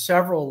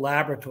several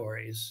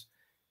laboratories,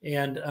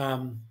 and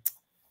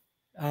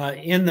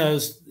in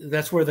those,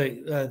 that's where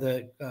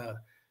the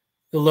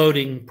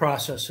loading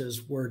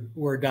processes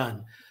were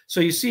done. So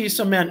you see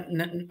some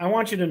men. I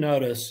want you to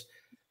notice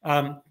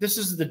this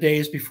is the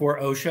days before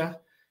OSHA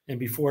and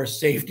before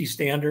safety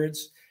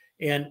standards,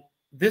 and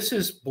this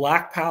is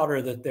black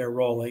powder that they're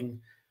rolling.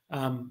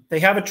 They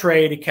have a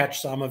tray to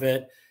catch some of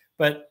it,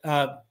 but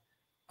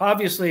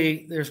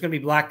obviously there's going to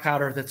be black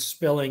powder that's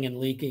spilling and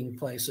leaking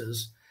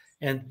places,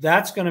 and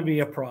that's going to be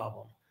a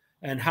problem.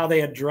 And how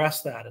they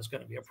address that is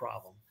going to be a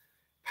problem.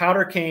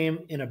 Powder came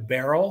in a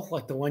barrel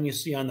like the one you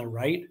see on the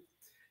right,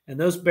 and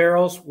those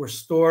barrels were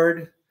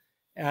stored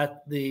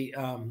at the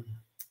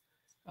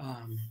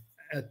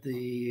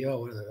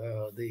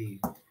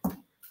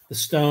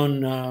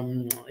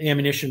stone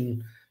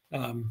ammunition.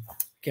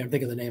 Can't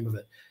think of the name of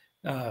it.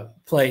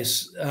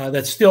 Place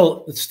that's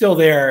still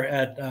there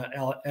at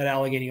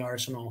Allegheny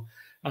Arsenal,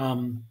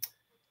 and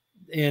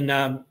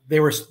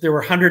there were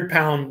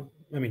 100-pound,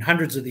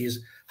 hundreds of these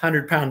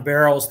 100-pound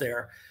barrels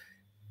there.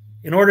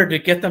 In order to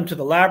get them to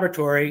the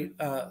laboratory,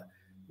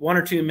 one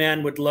or two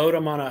men would load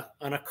them on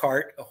a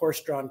cart, a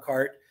horse-drawn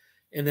cart,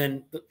 and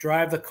then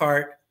drive the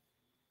cart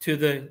to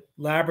the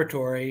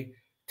laboratory,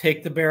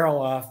 take the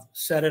barrel off,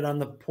 set it on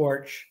the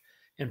porch,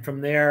 and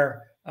from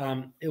there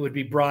it would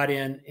be brought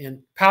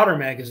in powder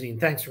magazine.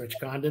 Thanks, Rich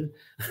Condon.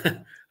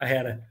 I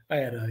had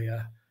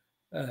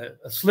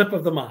a slip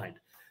of the mind.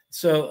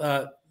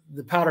 So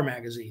the powder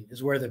magazine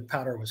is where the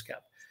powder was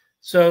kept.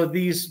 So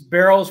these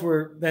barrels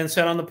were then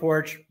set on the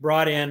porch,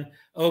 brought in,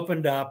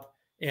 opened up,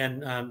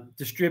 and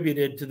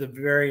distributed to the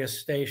various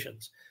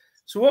stations.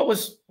 So what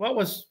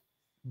was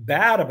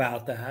bad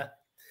about that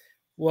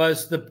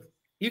was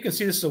you can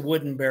see this is a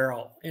wooden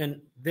barrel,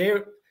 and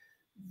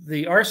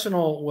the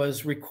Arsenal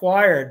was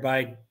required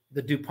by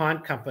the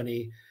DuPont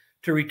company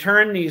to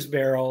return these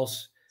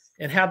barrels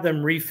and have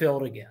them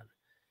refilled again.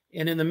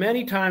 And in the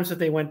many times that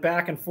they went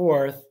back and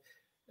forth,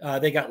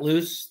 they got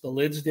loose. The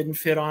lids didn't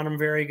fit on them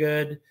very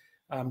good.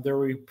 There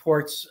were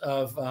reports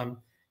of,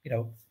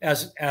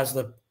 as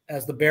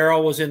the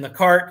barrel was in the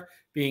cart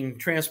being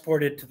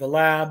transported to the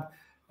lab,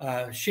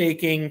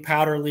 shaking,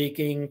 powder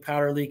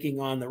leaking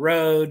on the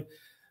road.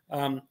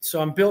 So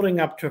I'm building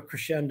up to a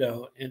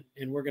crescendo,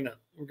 and we're gonna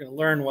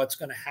learn what's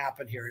going to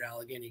happen here at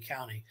Allegheny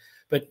County.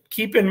 But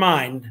keep in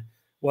mind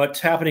what's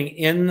happening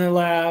in the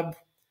lab,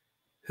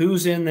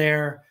 who's in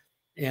there,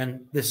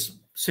 and this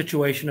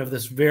situation of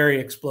this very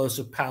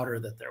explosive powder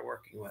that they're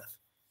working with.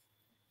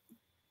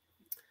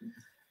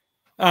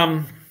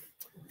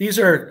 These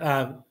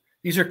are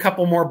a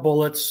couple more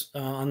bullets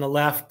on the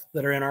left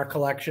that are in our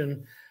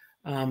collection.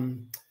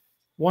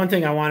 One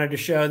thing I wanted to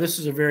show, this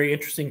is a very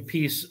interesting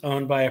piece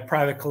owned by a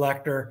private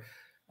collector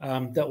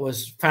that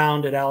was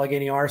found at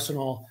Allegheny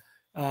Arsenal.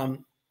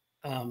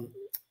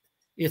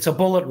 It's a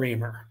bullet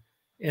reamer,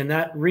 and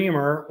that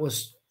reamer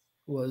was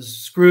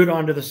screwed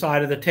onto the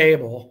side of the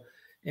table,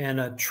 and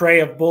a tray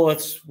of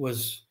bullets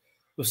was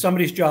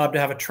somebody's job to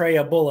have a tray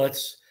of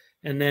bullets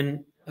and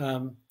then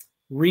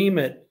ream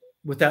it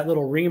with that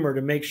little reamer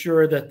to make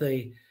sure that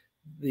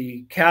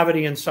the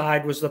cavity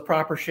inside was the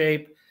proper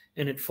shape,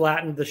 and it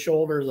flattened the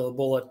shoulder of the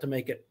bullet to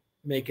make it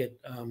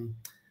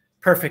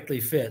perfectly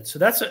fit. So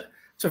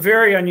it's a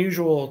very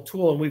unusual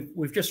tool, and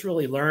we've just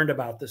really learned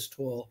about this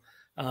tool.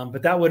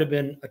 But that would have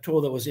been a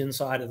tool that was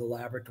inside of the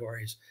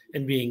laboratories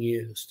and being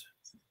used.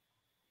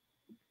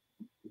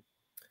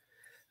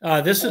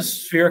 This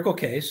is spherical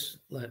case.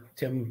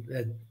 Tim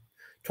had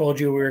told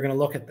you we were going to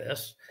look at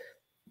this.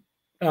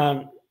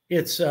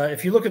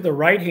 If you look at the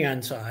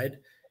right-hand side,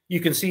 you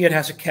can see it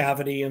has a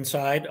cavity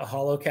inside, a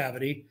hollow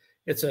cavity.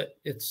 It's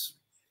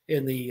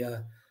in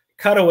the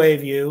cutaway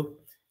view,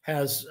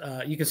 has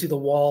you can see the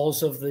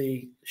walls of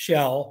the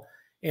shell,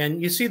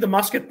 and you see the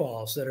musket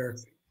balls that are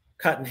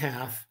cut in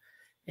half,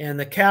 and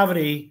the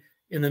cavity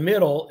in the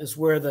middle is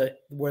where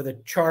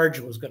the charge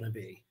was going to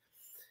be.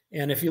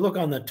 And if you look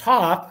on the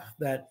top,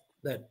 that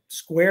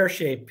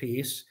square-shaped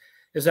piece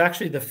is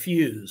actually the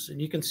fuse,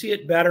 and you can see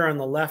it better on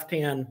the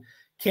left-hand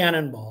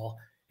cannonball.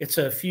 It's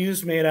a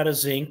fuse made out of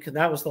zinc, and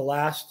that was the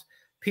last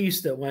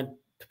piece that went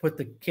to put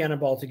the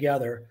cannonball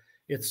together.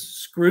 It's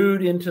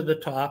screwed into the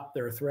top.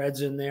 There are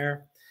threads in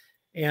there,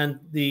 and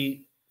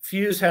the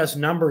fuse has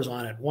numbers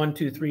on it, 1,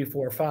 2, 3,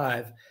 4,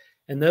 5,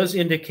 and those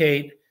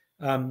indicate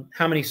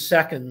how many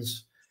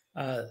seconds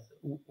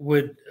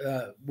would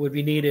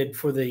be needed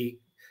for the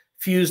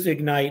fuse to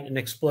ignite and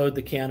explode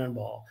the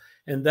cannonball.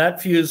 And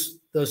that fuse,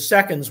 those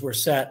seconds were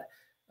set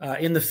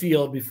in the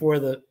field before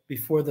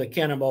the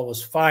cannonball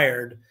was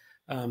fired.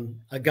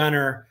 A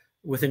gunner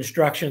with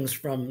instructions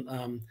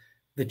from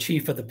the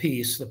chief of the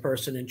piece, the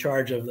person in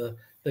charge of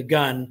the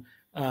gun,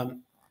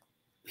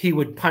 he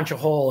would punch a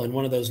hole in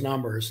one of those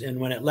numbers, and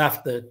when it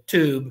left the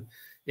tube,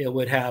 it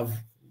would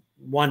have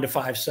 1 to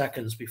 5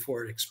 seconds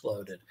before it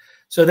exploded.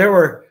 So there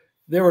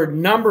were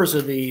numbers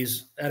of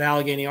these at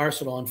Allegheny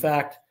Arsenal. In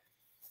fact,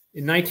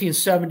 in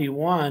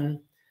 1971,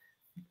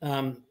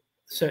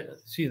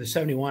 it's either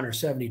 71 or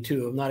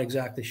 72, I'm not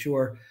exactly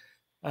sure,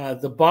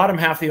 the bottom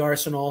half of the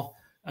arsenal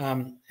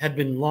had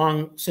been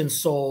long since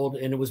sold,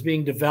 and it was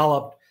being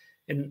developed.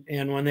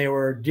 And when they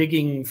were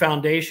digging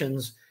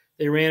foundations,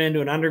 they ran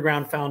into an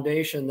underground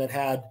foundation that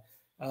had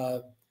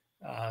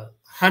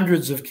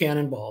hundreds of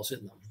cannonballs in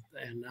them.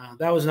 And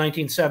that was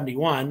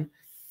 1971.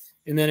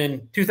 And then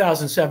in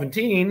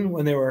 2017,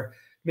 when they were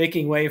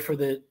making way for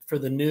the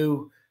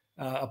new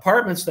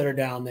apartments that are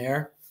down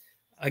there,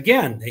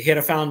 again, they hit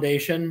a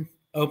foundation,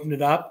 opened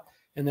it up,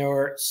 and there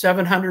were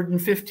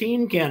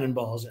 715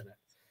 cannonballs in it.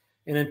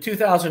 And in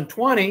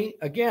 2020,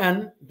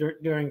 again,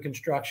 during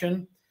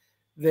construction,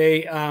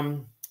 they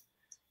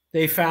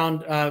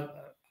found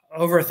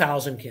over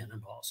 1,000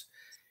 cannonballs.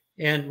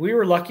 And we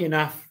were lucky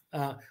enough.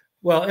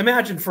 Well,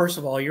 imagine, first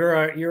of all,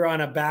 you're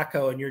on a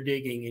backhoe and you're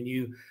digging, and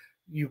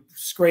you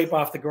scrape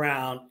off the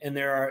ground, and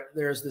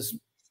there's this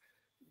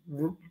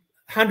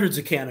hundreds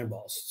of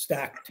cannonballs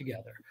stacked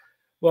together.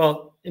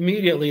 Well,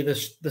 immediately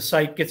the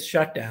site gets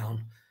shut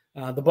down.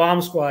 The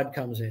bomb squad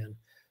comes in.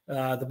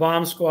 The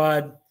bomb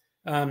squad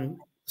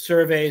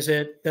surveys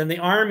it. Then the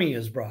Army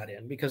is brought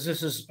in, because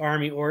this is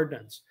Army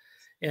ordnance,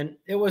 and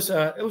it was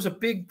a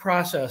big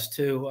process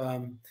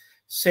to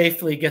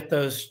safely get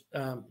those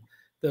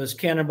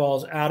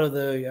cannonballs out of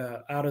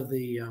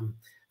the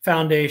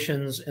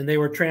foundations, and they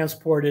were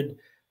transported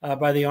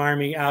by the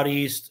Army out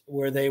east,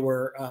 where they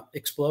were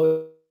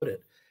exploded.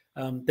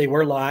 They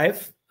were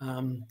live.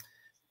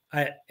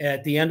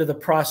 At the end of the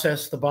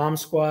process, the bomb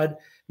squad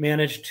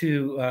managed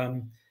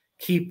to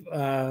keep,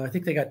 I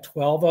think they got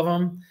 12 of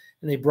them,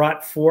 and they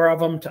brought 4 of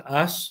them to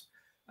us.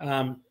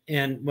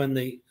 And when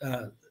the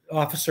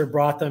officer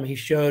brought them, he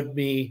showed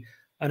me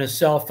on his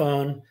cell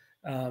phone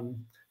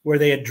where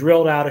they had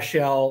drilled out a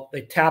shell,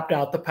 they tapped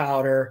out the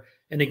powder,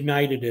 and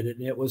ignited it,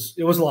 and it was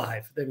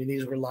live. I mean,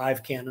 these were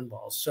live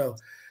cannonballs. So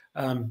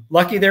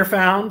lucky they're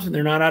found, and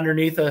they're not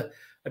underneath a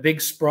big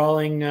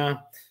sprawling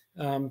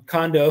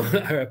condo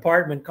or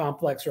apartment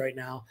complex right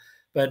now.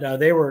 But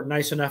they were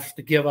nice enough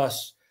to give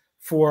us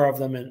 4 of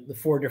them in the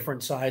 4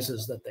 different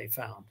sizes that they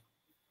found.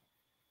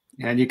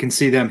 And you can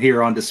see them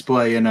here on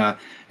display in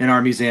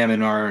our museum,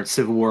 in our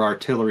Civil War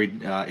artillery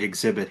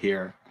exhibit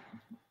here.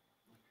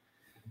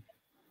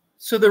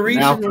 So the reason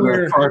now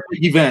for our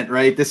event,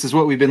 right? This is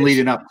what we've been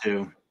leading up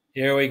to.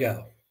 Here we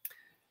go.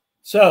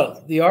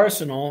 So the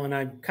arsenal, and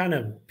I kind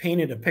of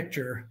painted a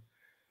picture.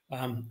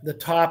 The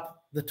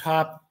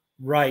top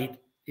right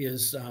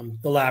is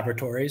the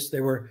laboratories.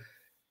 They were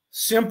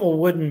simple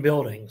wooden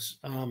buildings.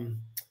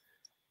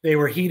 They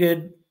were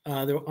heated.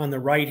 On the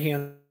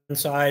right-hand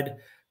side,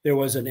 there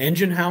was an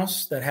engine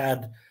house that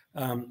had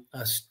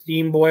a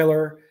steam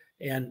boiler,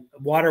 and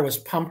water was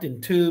pumped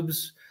in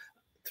tubes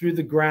through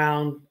the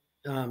ground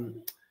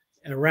and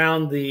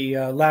around the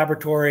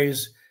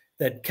laboratories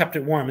that kept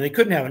it warm. And they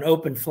couldn't have an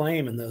open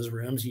flame in those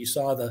rooms. You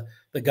saw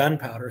the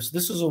gunpowder. So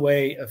this is a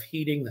way of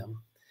heating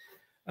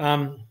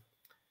them.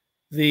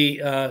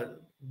 The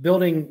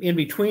building in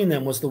between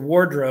them was the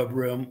wardrobe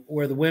room,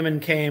 where the women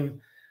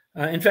came.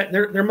 In fact,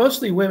 they're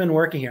mostly women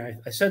working here.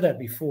 I said that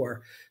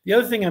before. The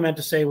other thing I meant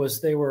to say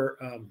was they were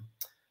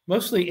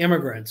mostly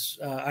immigrants,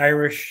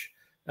 Irish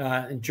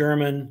and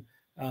German.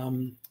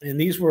 And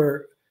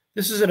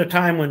this is at a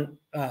time when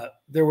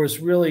there was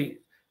really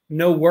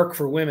no work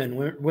for women.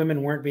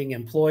 Women weren't being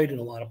employed in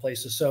a lot of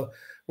places. So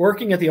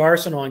working at the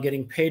arsenal and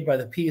getting paid by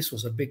the piece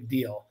was a big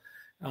deal.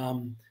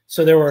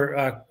 So there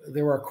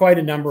were quite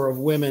a number of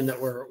women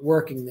that were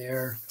working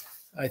there.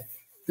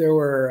 There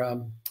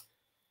were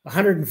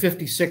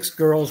 156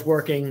 girls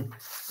working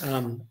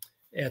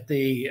at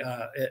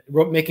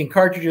making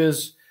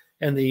cartridges,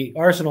 and the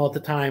arsenal at the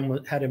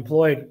time had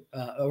employed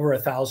over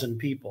 1,000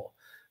 people.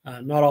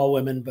 Not all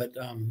women, but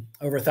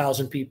over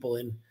 1,000 people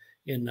in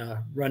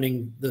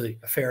running the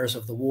affairs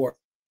of the war.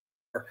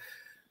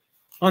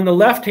 On the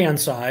left-hand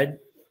side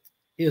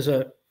is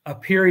a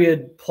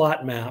period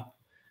plot map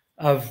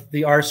of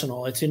the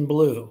arsenal. It's in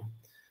blue.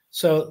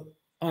 So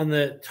on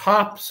the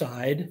top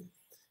side,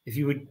 if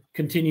you would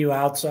continue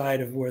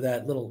outside of where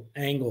that little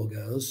angle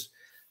goes,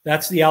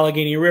 that's the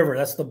Allegheny River.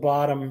 That's the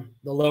bottom,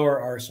 the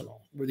lower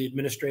arsenal, where the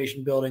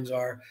administration buildings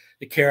are,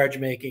 the carriage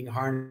making,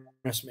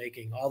 harness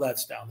making, all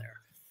that's down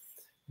there.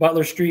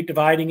 Butler Street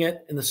dividing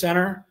it in the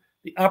center.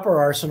 The upper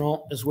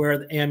arsenal is where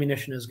the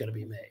ammunition is going to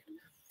be made.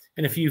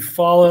 And if you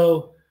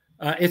follow,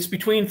 it's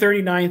between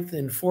 39th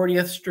and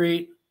 40th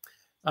Street.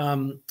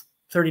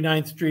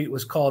 39th Street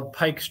was called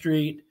Pike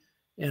Street,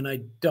 and I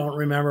don't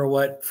remember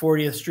what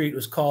 40th Street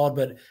was called,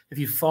 but if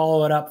you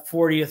follow it up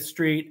 40th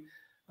Street,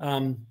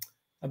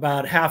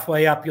 about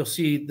halfway up, you'll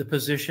see the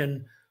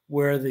position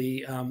where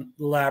the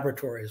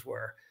laboratories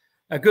were.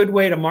 A good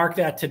way to mark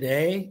that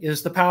today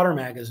is the powder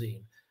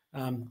magazine.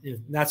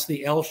 That's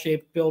the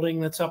L-shaped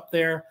building that's up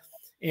there.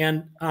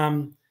 And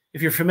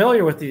if you're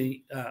familiar with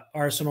the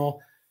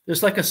arsenal,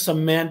 there's like a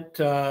cement,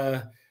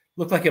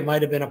 looked like it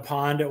might have been a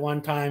pond at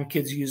one time.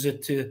 Kids use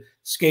it to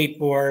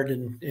skateboard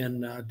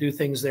and do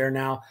things there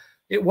now.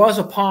 It was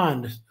a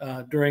pond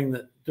during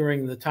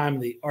the time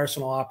of the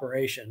arsenal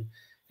operation,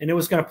 and it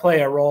was going to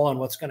play a role in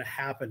what's going to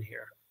happen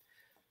here.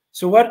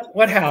 So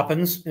what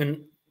happens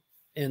in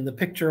the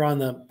picture on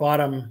the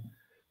bottom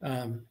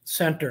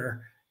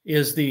center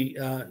is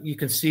you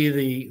can see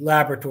the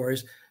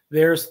laboratories.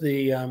 There's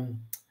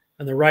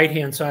on the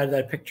right-hand side of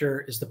that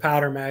picture is the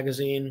powder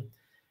magazine.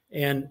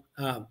 And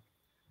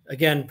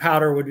again,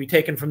 powder would be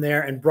taken from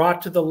there and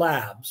brought to the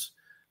labs.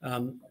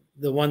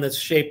 The one that's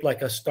shaped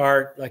like a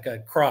star, like a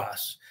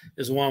cross,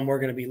 is the one we're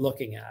going to be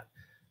looking at.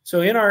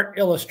 So in our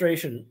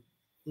illustration,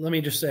 let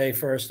me just say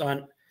first,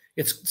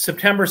 it's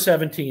September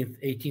 17th,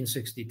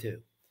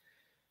 1862.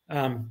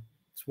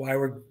 That's why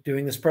we're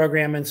doing this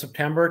program in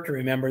September, to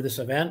remember this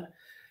event.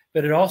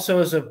 But it also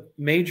is a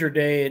major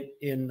day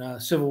in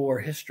Civil War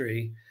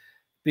history,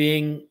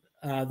 being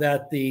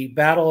that the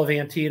Battle of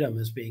Antietam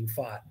is being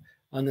fought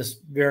on this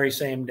very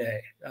same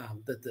day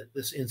that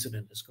this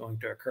incident is going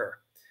to occur.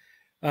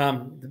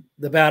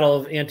 The Battle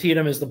of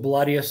Antietam is the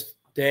bloodiest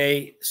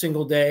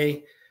single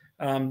day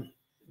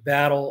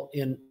battle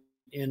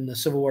in the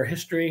Civil War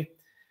history.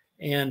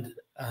 And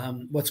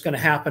what's going to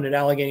happen at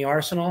Allegheny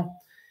Arsenal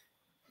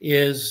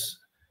is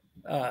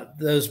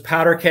those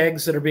powder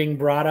kegs that are being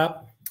brought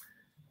up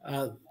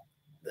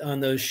on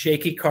those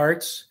shaky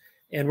carts.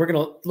 And we're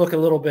going to look a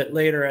little bit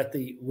later at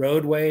the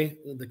roadway,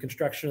 the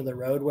construction of the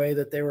roadway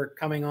that they were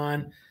coming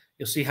on.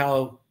 You'll see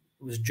how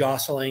it was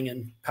jostling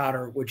and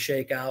powder would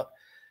shake out.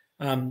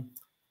 A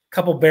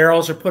couple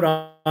barrels are put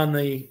on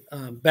the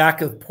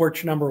back of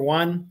porch number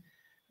 1.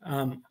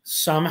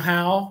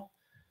 Somehow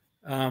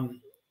a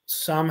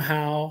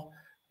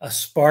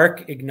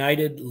spark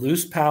ignited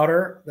loose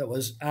powder that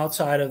was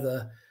outside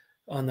of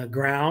on the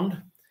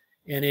ground,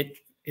 and it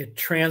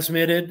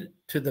transmitted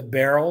to the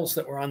barrels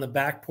that were on the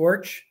back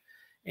porch,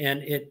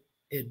 and it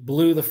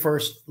blew the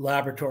first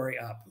laboratory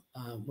up.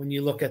 When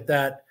you look at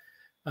that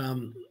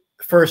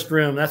first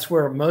room. That's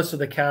where most of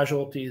the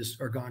casualties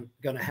are going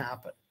to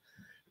happen.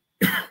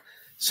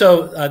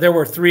 So there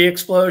were 3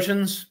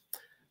 explosions.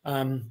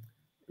 Room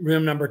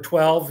number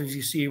 12, as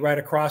you see right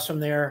across from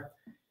there,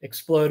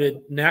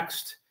 exploded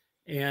next.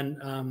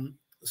 And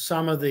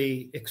some of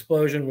the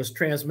explosion was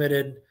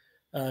transmitted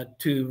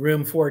to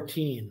room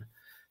 14.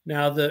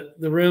 Now, the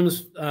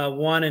rooms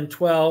 1 and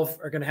 12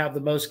 are going to have the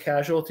most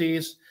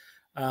casualties.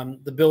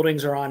 The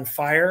buildings are on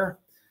fire.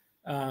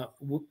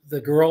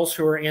 The girls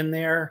who are in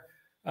there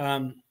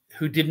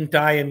who didn't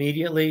die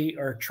immediately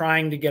are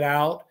trying to get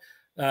out.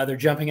 They're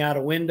jumping out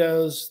of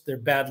windows. They're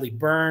badly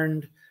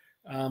burned.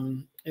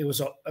 It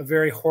was a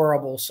very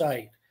horrible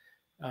sight.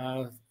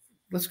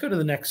 Let's go to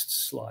the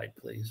next slide,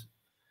 please.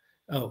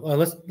 Oh,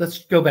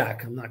 let's go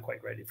back. I'm not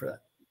quite ready for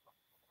that.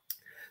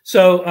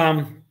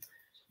 So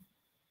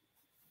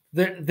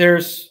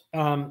there's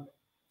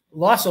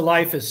loss of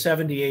life is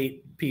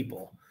 78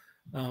 people.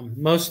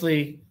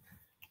 Mostly,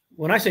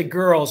 when I say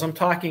girls, I'm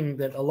talking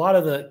that a lot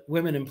of the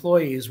women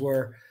employees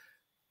were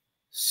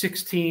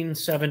 16,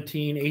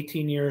 17,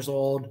 18 years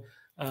old.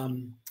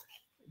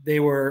 They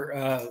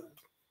were,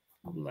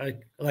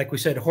 like we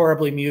said,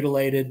 horribly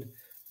mutilated.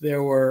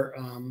 There were,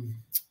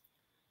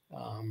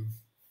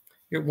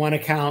 one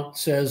account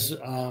says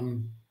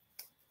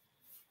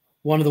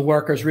one of the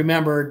workers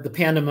remembered the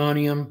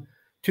pandemonium.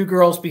 2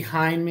 girls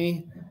behind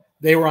me,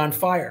 they were on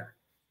fire.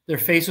 Their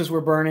faces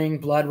were burning,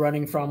 blood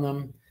running from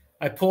them.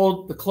 I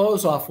pulled the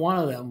clothes off one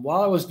of them.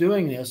 While I was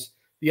doing this,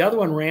 the other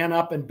one ran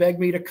up and begged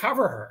me to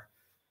cover her.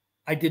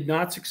 I did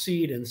not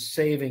succeed in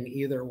saving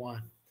either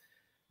one.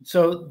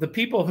 So the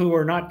people who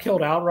were not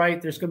killed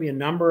outright, there's going to be a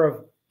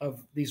number of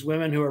these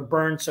women who are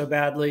burned so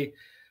badly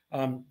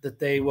that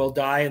they will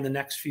die in the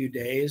next few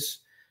days.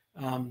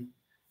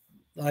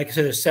 Like I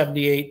said, there's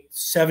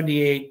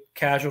 78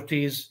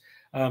 casualties,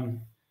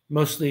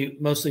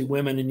 mostly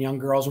women and young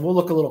girls. And we'll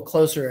look a little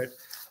closer at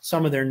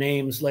some of their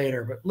names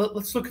later. But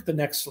let's look at the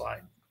next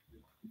slide.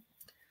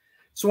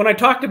 So when I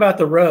talked about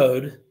the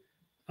road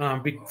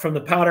from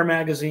the powder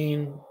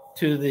magazine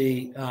to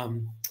the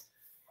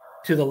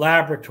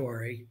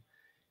laboratory,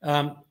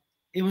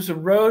 it was a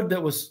road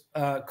that was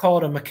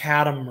called a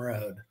macadam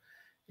road.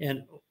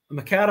 And a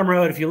macadam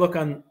road, if you look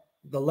on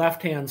the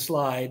left-hand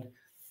slide,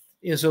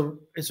 is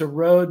a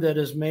road that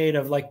is made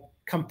of like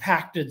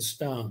compacted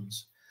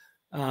stones.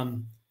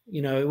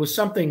 You know, it was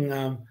something.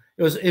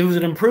 It was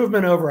an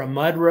improvement over a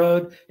mud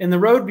road. And the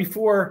road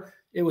before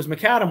it was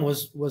macadam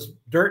was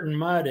dirt and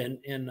mud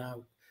and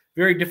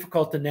very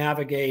difficult to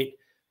navigate.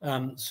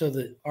 So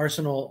the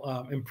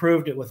Arsenal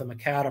improved it with a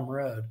macadam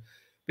road.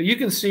 But you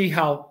can see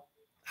how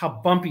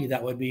bumpy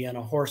that would be in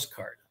a horse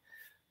cart.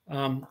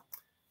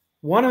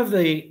 One of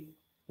the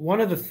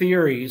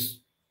theories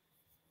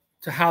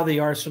to how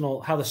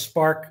the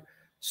spark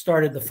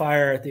started the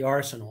fire at the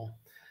Arsenal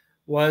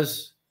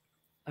was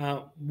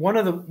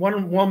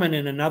one woman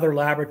in another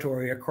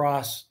laboratory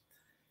across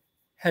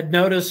had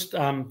noticed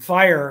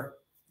fire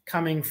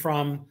coming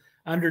from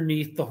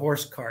underneath the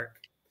horse cart.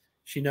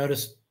 She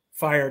noticed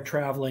fire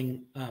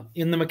traveling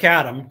in the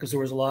macadam because there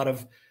was a lot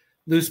of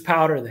loose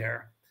powder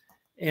there.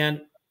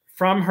 And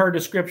from her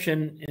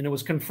description, and it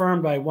was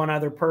confirmed by one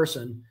other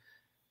person,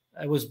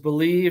 it was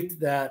believed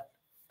that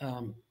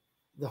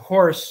the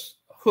horse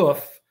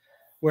hoof,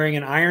 wearing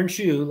an iron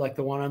shoe like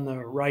the one on the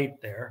right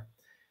there,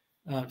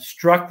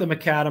 struck the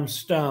macadam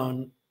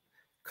stone,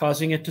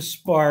 causing it to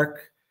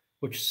spark,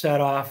 which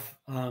set off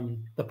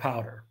the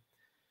powder.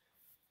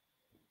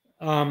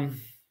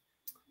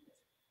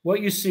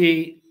 What you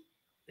see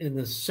in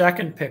the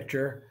second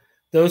picture,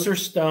 those are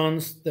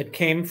stones that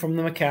came from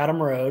the macadam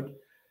road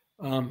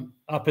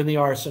up in the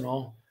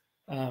Arsenal,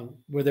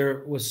 where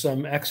there was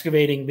some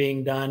excavating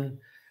being done.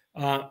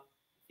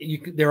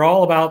 They're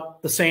all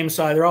about the same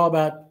size. They're all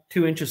about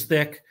 2 inches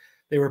thick.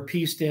 They were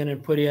pieced in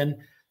and put in.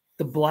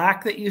 The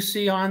black that you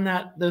see on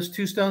those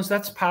 2 stones,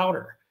 that's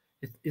powder.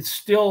 It's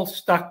still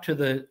stuck to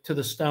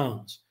the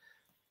stones.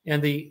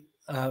 And the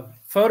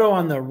photo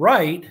on the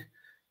right,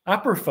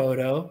 upper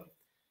photo,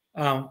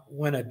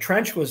 when a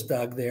trench was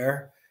dug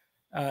there,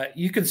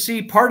 you could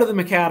see part of the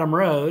macadam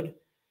road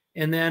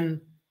and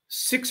then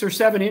 6 or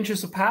 7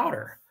 inches of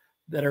powder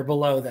that are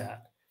below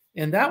that.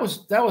 And that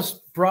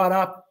was brought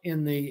up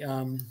in the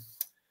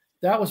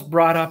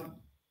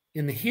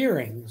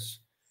hearings.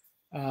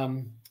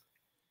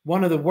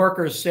 One of the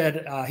workers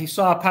said he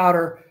saw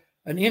powder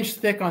an inch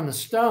thick on the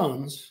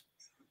stones,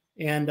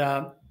 and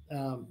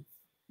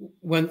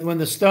when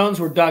the stones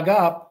were dug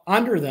up,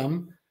 under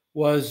them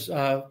was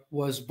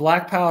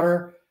black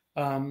powder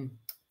that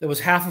was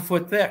half a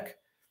foot thick.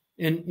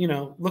 And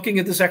looking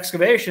at this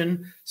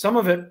excavation, some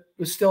of it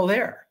was still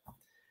there.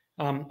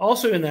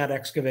 Also in that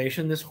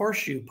excavation, this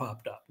horseshoe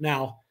popped up.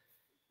 Now,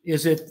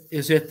 is it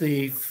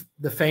the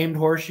famed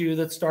horseshoe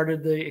that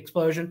started the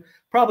explosion?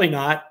 Probably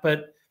not,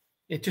 but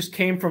it just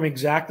came from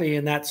exactly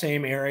in that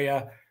same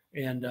area,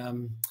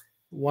 and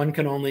one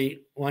can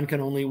only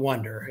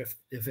wonder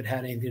if it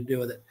had anything to do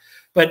with it.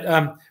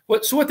 But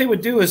what they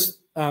would do is,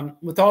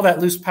 with all that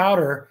loose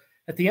powder,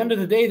 at the end of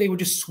the day, they would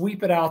just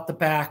sweep it out the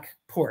back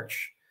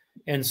porch.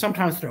 and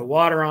sometimes throw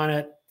water on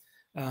it.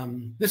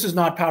 This is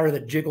not powder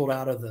that jiggled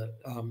out of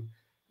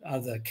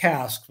the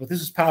cask, but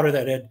this is powder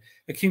that had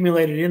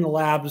accumulated in the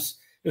labs.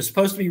 It was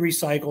supposed to be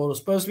recycled. It was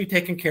supposed to be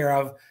taken care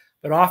of,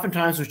 but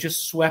oftentimes was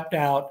just swept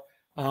out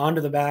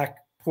onto the back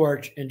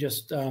porch and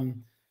just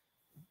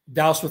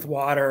doused with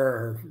water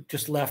or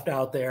just left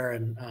out there.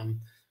 And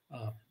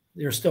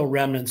there's still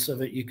remnants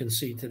of it you can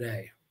see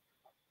today.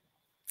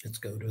 Let's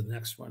go to the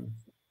next one.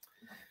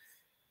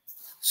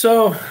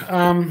 So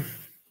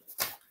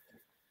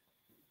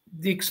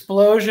the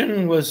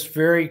explosion was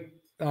very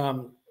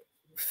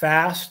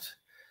fast,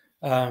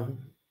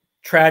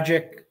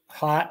 tragic,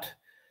 hot.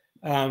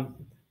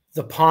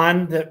 The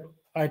pond that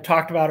I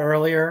talked about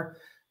earlier,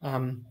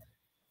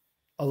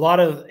 a lot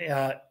of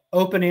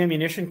open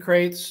ammunition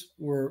crates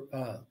were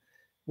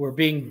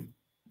being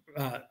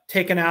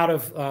taken out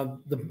of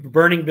the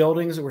burning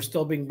buildings that were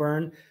still being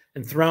burned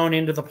and thrown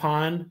into the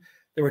pond.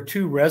 There were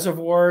 2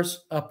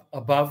 reservoirs up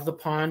above the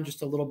pond,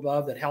 just a little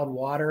above, that held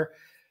water.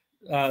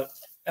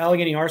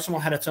 Allegheny Arsenal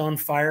had its own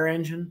fire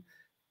engine.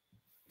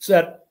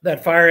 So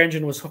that fire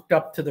engine was hooked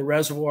up to the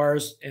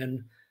reservoirs,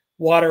 and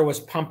water was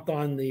pumped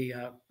on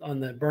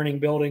the burning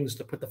buildings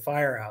to put the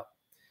fire out.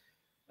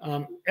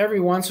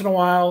 Every once in a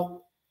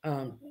while,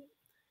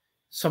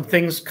 some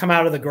things come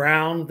out of the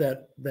ground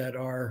that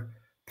are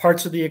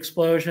parts of the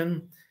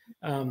explosion.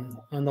 On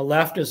the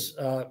left is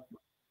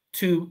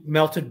 2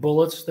 melted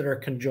bullets that are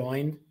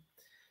conjoined.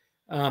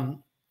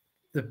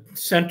 The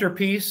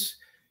centerpiece,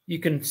 you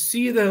can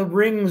see the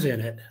rings in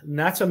it, and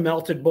that's a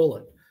melted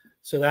bullet.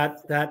 So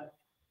that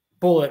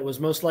bullet was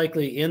most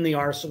likely in the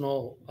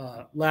Arsenal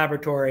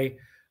laboratory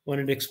when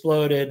it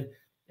exploded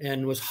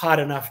and was hot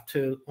enough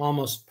to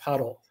almost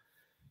puddle.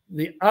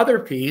 The other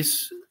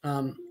piece,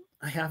 I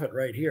have it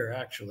right here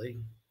actually,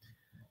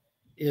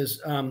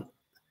 is,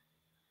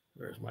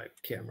 where's my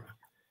camera?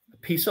 A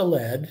piece of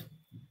lead.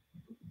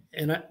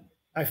 And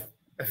I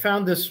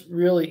found this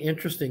really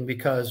interesting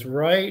because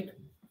right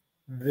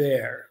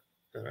there,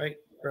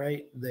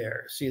 right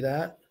there, see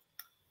that?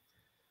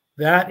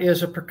 That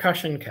is a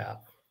percussion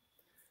cap.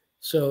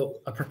 So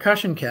a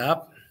percussion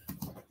cap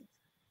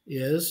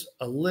is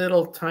a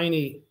little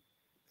tiny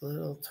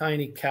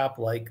cap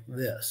like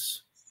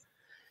this.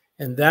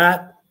 And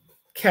that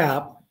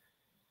cap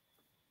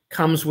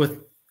comes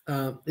with,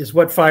 is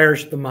what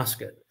fires the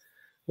musket.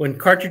 When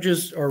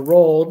cartridges are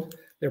rolled,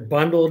 they're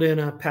bundled in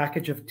a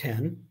package of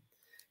 10.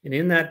 And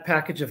in that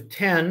package of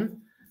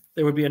 10,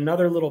 there would be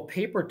another little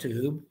paper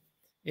tube.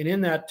 And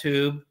in that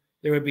tube,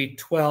 there would be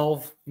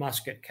 12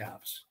 musket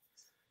caps.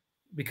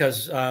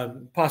 Because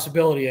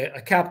possibility,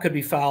 a cap could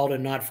be fouled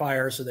and not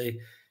fire, so they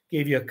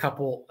gave you a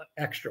couple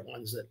extra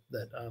ones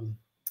that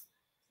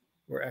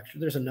were extra.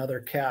 There's another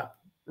cap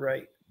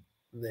right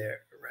there,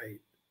 right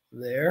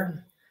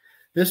there.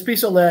 This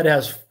piece of lead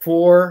has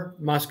 4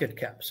 musket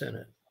caps in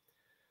it.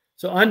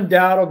 So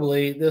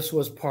undoubtedly, this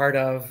was part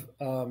of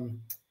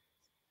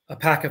a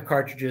pack of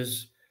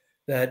cartridges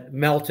that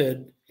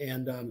melted,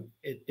 and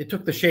it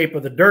took the shape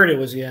of the dirt it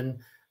was in,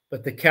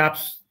 but the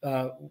caps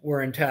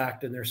were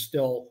intact, and they're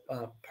still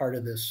part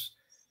of this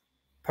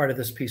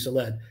piece of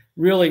lead.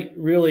 Really,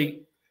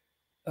 really,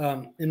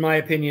 in my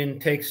opinion,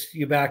 takes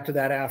you back to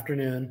that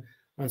afternoon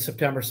on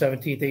September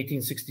 17th,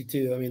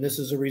 1862. I mean, this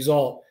is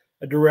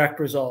a direct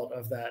result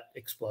of that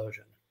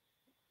explosion.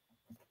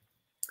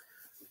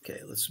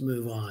 Okay, let's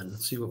move on.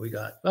 Let's see what we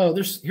got. Oh,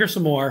 here's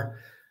some more.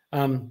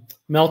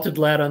 Melted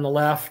lead on the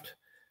left,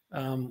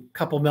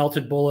 couple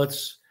melted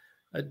bullets.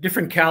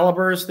 Different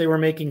calibers. They were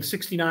making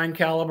 69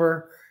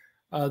 caliber,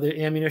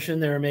 the ammunition.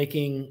 They were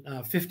making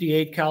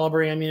 58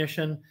 caliber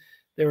ammunition.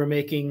 They were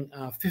making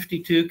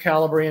 52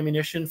 caliber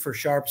ammunition for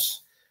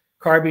Sharps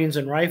carbines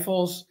and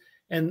rifles.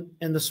 And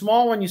the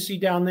small one you see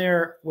down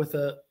there with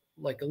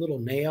like a little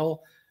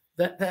nail,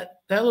 that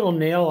little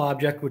nail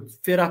object would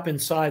fit up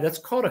inside. That's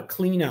called a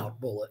clean out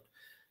bullet.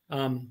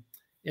 And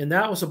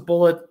that was a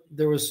bullet.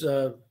 There was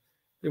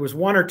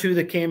 1 or 2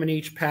 that came in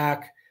each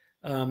pack.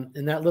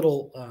 And that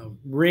little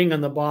ring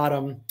on the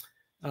bottom,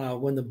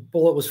 when the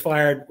bullet was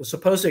fired, was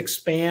supposed to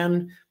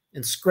expand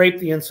and scrape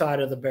the inside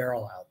of the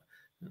barrel out.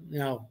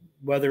 Now,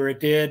 whether it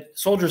did,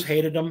 soldiers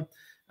hated them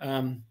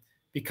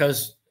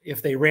because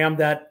if they rammed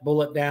that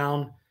bullet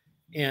down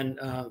and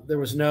there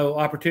was no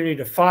opportunity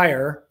to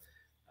fire,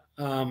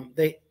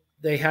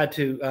 they had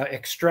to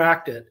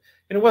extract it.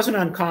 And it wasn't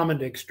uncommon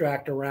to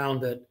extract a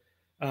round that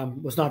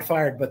was not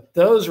fired. But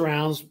those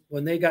rounds,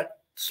 when they got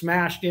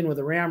smashed in with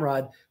a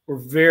ramrod, were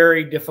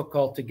very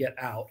difficult to get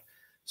out.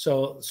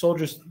 So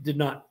soldiers did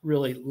not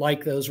really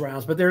like those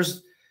rounds, but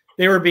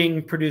they were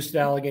being produced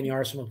at Allegheny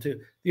Arsenal too.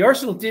 The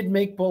Arsenal did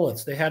make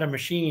bullets. They had a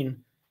machine,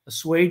 a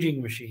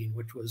swaging machine,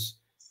 which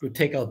would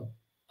take a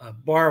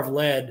bar of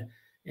lead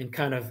and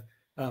kind of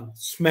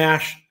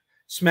smash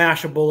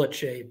a bullet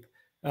shape.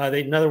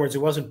 In other words,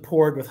 it wasn't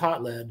poured with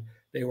hot lead.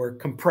 They were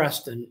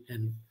compressed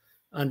and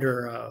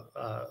under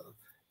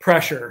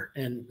pressure,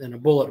 and a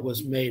bullet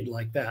was made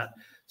like that.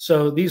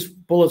 So these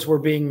bullets were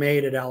being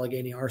made at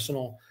Allegheny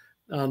Arsenal.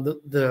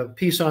 The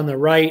piece on the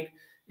right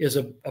is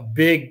a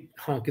big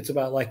hunk. It's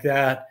about like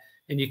that.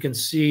 and you can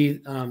see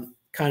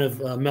kind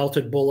of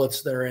melted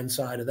bullets that are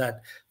inside of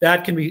that.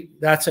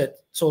 That's at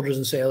Soldiers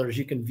and Sailors.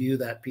 You can view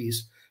that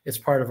piece. It's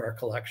part of our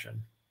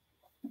collection.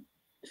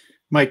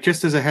 Mike,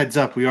 just as a heads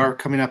up, we are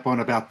coming up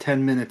on about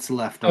 10 minutes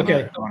left. On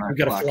okay, our we've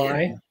got to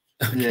fly.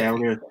 Okay.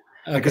 Yeah,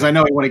 because I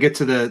know we want to get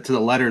to the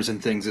letters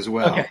and things as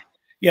well. Okay.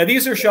 Yeah,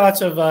 these are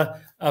shots of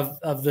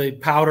the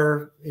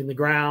powder in the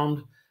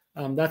ground.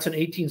 That's an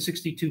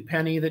 1862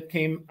 penny that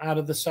came out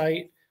of the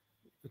site.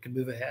 We can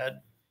move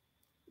ahead.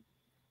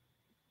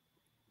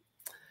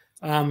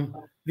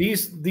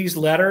 These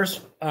letters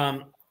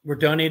were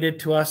donated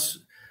to us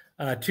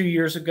 2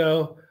 years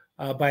ago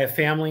by a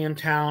family in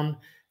town.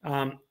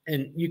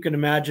 And you can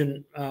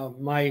imagine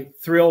my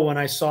thrill when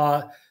I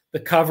saw the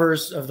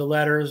covers of the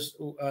letters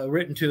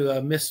written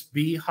to Miss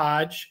B.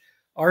 Hodge,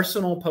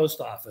 Arsenal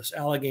Post Office,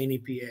 Allegheny,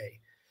 PA.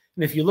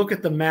 And if you look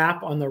at the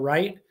map on the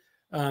right,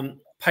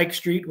 Pike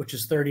Street, which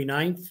is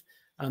 39th,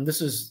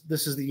 this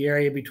is the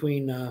area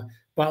between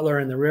Butler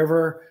and the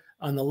river.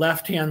 On the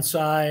left-hand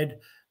side,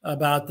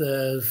 about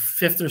the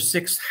 5th or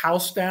 6th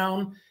house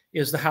down,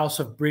 is the house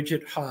of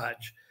Bridget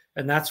Hodge.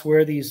 And that's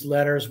where these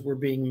letters were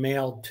being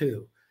mailed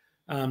to.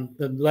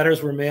 The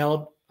letters were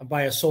mailed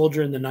by a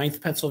soldier in the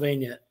 9th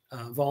Pennsylvania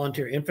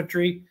Volunteer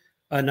Infantry,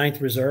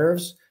 9th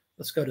Reserves.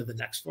 Let's go to the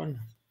next one.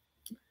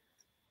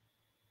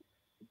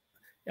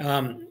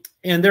 And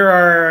there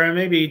are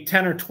maybe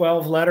 10 or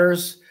 12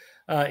 letters.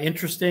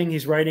 Interesting.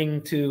 He's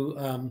writing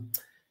to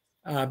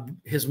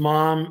his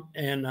mom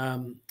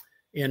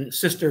and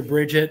sister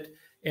Bridget.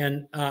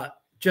 And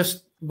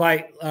just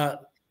by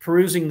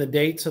perusing the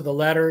dates of the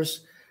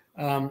letters,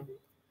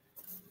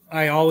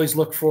 I always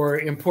look for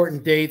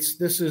important dates.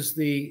 This is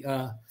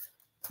the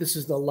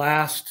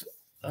last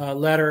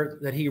letter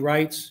that he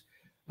writes.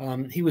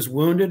 He was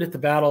wounded at the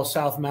Battle of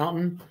South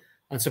Mountain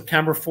on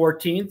September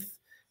 14th,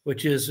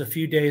 which is a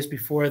few days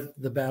before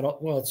the battle.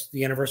 Well, it's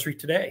the anniversary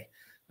today,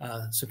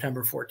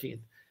 September 14th.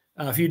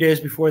 A few days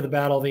before the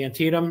Battle of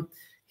Antietam,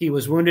 he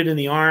was wounded in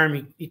the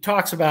arm. He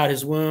talks about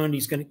his wound.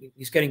 He's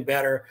getting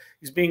better.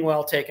 He's being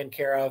well taken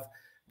care of.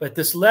 But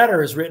this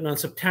letter is written on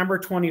September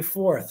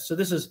 24th. So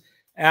this is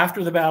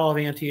after the Battle of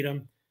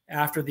Antietam,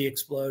 after the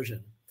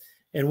explosion.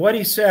 And what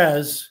he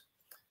says,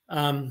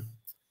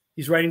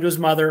 he's writing to his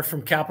mother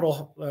from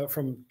Capitol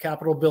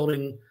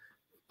Building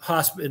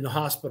in the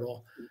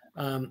hospital.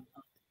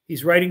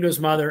 He's writing to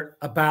his mother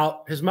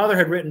about, his mother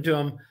had written to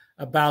him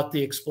about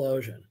the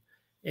explosion.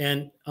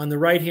 And on the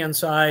right-hand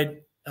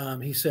side,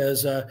 he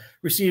says,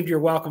 received your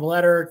welcome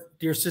letter,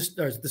 dear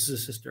sister. This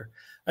is a sister.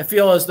 I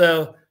feel as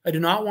though I do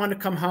not want to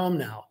come home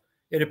now.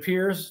 It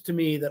appears to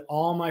me that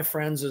all my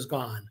friends is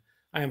gone.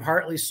 I am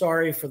heartily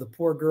sorry for the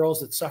poor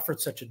girls that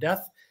suffered such a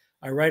death.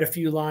 I write a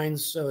few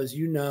lines so as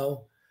you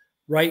know,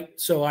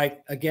 write so I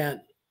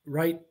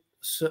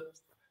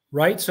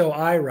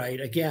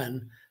write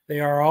again. They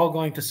are all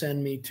going to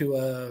send me to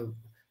a,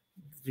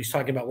 he's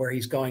talking about where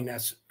he's going.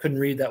 Couldn't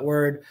read that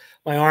word.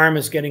 My arm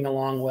is getting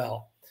along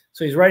well.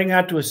 So he's writing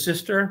out to his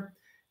sister.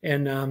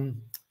 And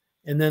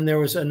then there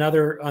was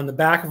another on the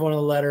back of one of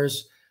the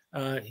letters.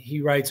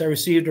 He writes, I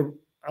received a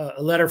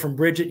letter from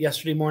Bridget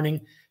yesterday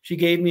morning. She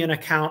gave me an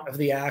account of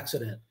the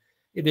accident.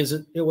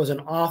 It was an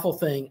awful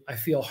thing. I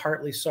feel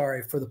heartily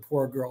sorry for the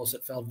poor girls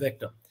that fell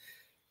victim.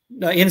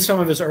 Now, in some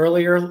of his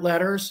earlier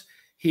letters,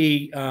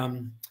 he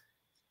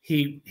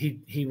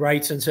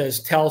writes and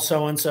says, tell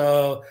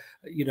so-and-so,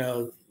 you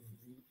know,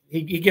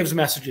 he gives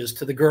messages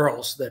to the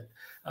girls that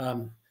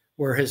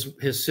were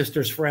his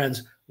sister's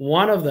friends.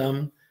 One of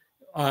them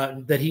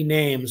that he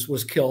names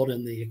was killed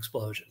in the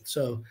explosion.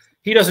 So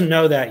he doesn't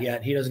know that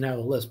yet. He doesn't have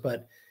a list,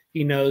 but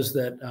he knows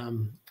that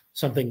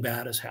something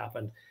bad has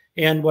happened.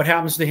 And what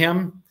happens to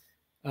him?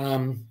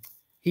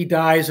 He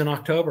dies in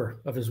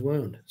October of his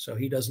wound. So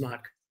he does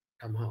not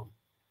come home.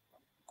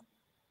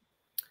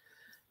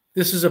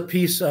 This is a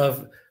piece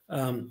of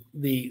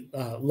the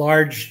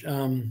large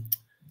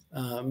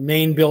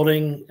main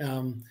building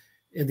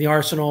in the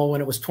Arsenal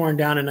when it was torn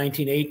down in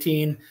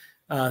 1918.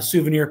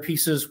 Souvenir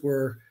pieces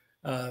were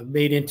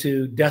made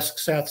into desk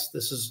sets.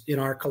 This is in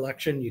our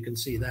collection. You can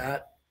see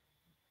that.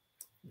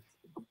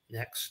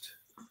 Next.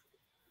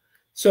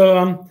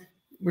 So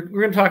we're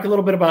going to talk a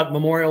little bit about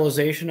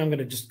memorialization. I'm going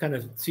to just kind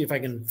of see if I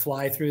can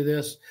fly through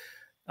this.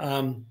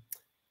 There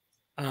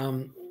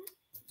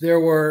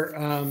were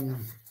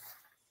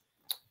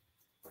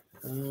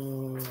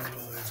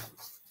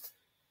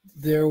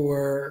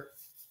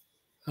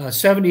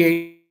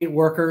 78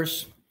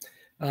 workers.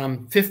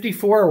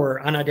 54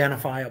 were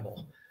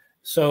unidentifiable.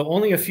 So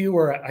only a few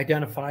were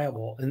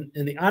identifiable. And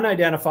the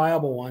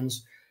unidentifiable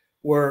ones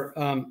were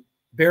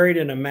buried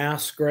in a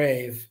mass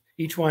grave.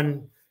 Each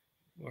one,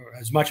 or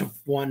as much of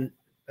one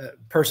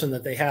person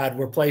that they had,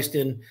 were placed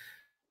in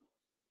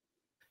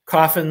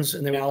coffins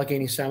in the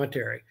Allegheny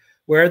Cemetery,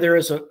 where there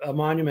is a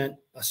monument,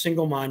 a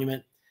single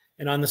monument,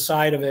 and on the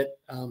side of it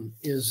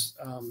is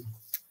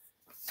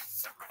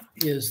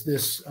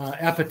this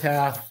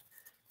epitaph.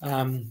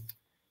 And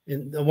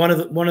one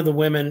of the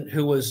women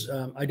who was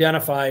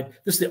identified.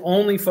 This is the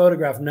only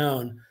photograph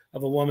known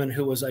of a woman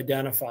who was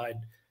identified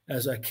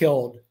as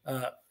killed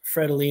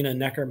Fredolina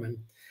Neckerman.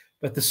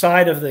 But the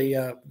side of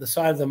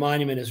the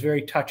monument is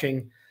very touching.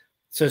 It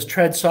says,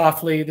 "Tread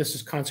softly. This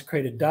is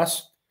consecrated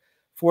dust.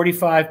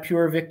 45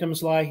 pure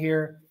victims lie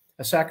here,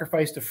 a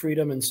sacrifice to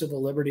freedom and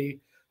civil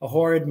liberty, a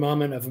horrid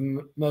moment of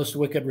most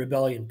wicked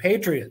rebellion.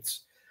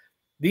 Patriots,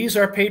 these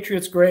are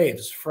patriots'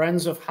 graves,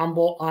 friends of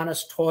humble,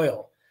 honest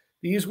toil.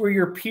 These were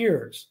your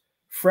peers.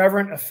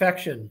 Fervent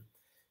affection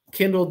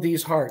kindled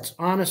these hearts.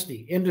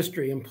 Honesty,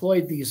 industry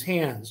employed these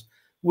hands.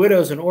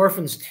 Widows' and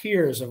orphans'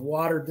 tears have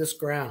watered this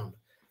ground.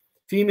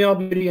 Female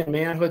beauty and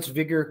manhood's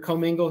vigor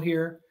commingle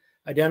here,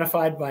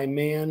 identified by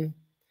man,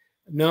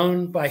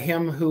 known by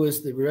him who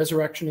is the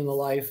resurrection and the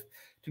life,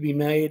 to be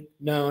made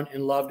known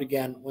and loved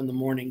again when the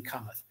morning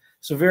cometh."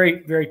 So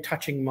very, very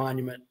touching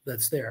monument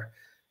that's there.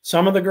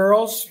 Some of the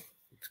girls,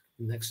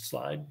 next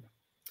slide,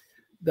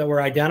 that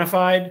were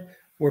identified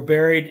were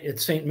buried at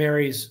St.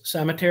 Mary's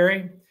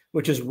Cemetery,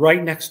 which is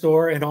right next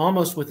door and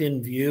almost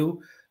within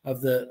view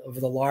of the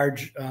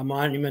large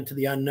monument to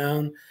the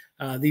unknown.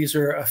 These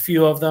are a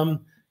few of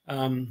them.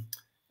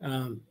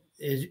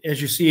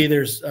 As you see,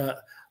 there's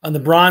on the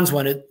bronze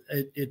one,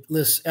 it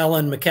lists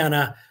Ellen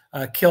McKenna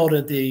killed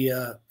at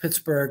the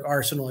Pittsburgh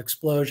Arsenal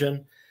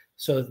explosion.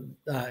 So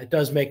it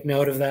does make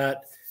note of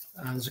that.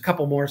 There's a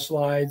couple more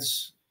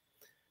slides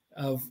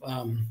of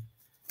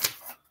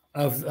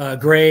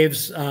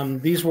graves.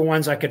 These were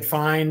ones I could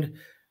find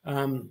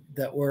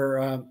that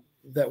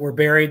were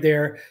buried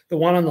there. The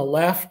one on the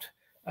left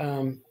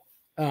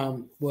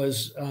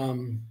was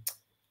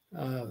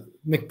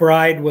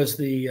McBride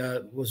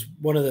was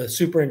one of the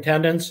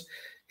superintendents.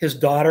 His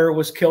daughter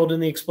was killed in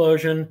the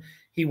explosion.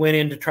 He went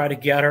in to try to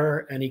get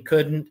her, and he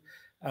couldn't.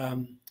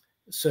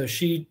 So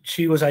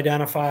she was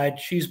identified.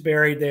 She's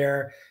buried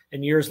there,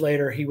 and years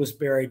later, he was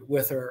buried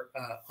with her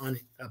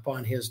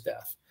upon his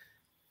death.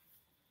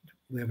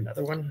 We have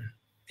another one.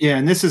 Yeah,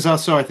 and this is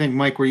also, I think,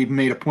 Mike, where you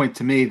made a point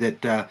to me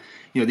that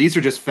these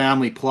are just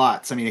family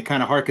plots. I mean, it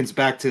kind of harkens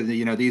back to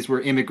these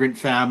were immigrant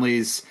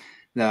families,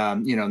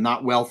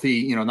 not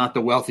wealthy, not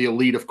the wealthy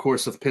elite, of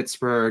course, of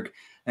Pittsburgh,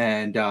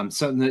 and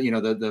some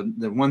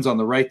the ones on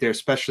the right there,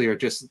 especially, are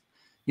just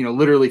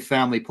literally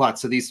family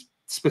plots. So these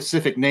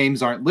specific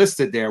names aren't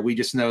listed there. We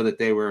just know that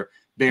they were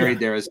buried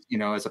there as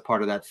as a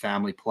part of that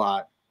family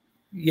plot.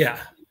 Yeah.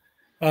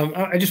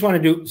 I just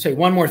want to say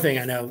one more thing.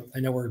 I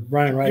know we're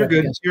running right. You're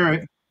good. You're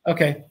right.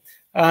 Okay.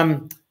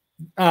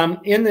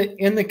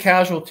 In the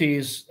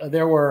casualties,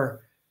 there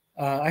were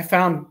I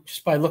found,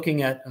 just by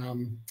looking at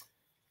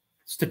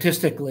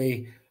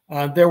statistically,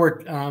 there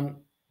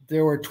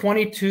were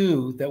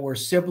 22 that were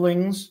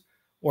siblings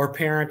or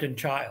parent and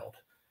child.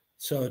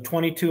 So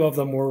 22 of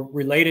them were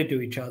related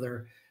to each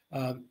other.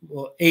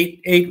 Well,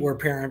 eight were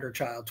parent or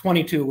child.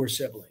 22 were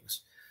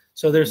siblings.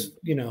 So there's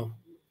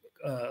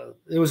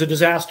it was a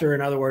disaster,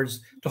 in other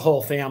words, to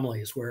whole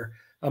families where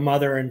a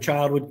mother and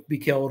child would be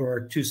killed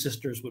or two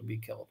sisters would be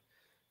killed.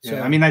 So,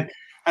 yeah, I mean, I'd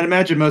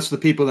imagine most of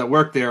the people that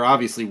work there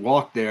obviously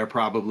walked there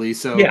probably.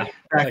 So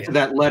back to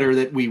that letter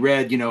that we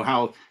read,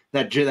 how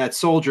that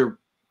soldier,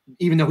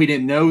 even though he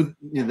didn't know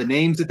the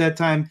names at that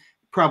time,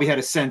 probably had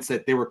a sense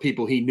that there were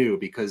people he knew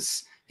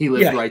because he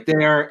lived right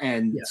there,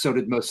 and so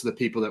did most of the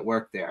people that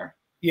worked there.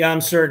 Yeah, I'm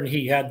certain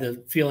he had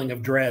the feeling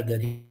of dread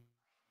that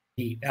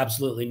he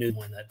absolutely knew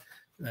one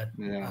that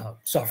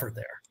suffered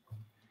there.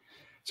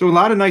 So a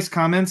lot of nice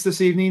comments this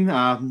evening.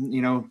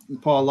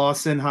 Paul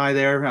Lawson, hi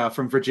there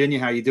from Virginia.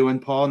 How you doing,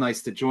 Paul?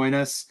 Nice to join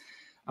us.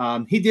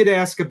 He did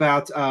ask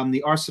about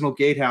the Arsenal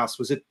Gatehouse.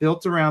 Was it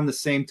built around the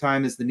same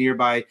time as the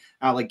nearby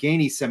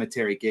Allegheny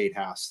Cemetery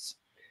Gatehouse?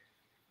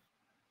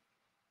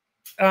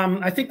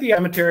 I think the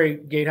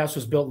Cemetery Gatehouse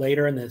was built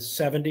later in the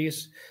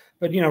 70s,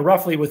 but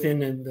roughly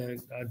within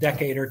a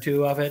decade or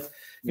two of it.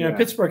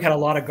 Pittsburgh had a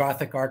lot of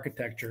Gothic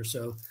architecture,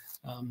 so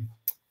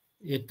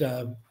it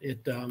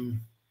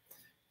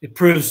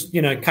proves,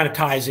 it kind of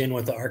ties in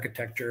with the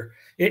architecture,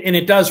 and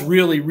it does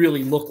really,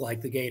 really look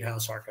like the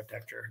gatehouse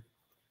architecture.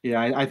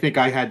 Yeah, I think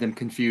I had them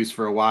confused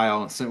for a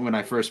while. So when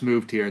I first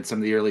moved here, in some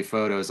of the early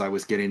photos, I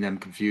was getting them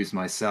confused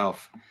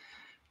myself.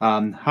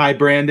 Hi,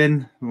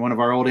 Brandon. One of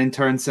our old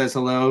interns says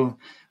hello.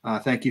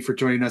 Thank you for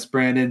joining us,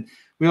 Brandon.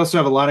 We also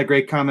have a lot of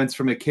great comments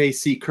from a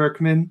KC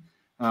Kirkman.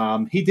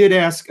 He did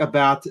ask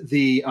about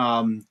the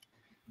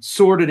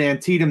sword and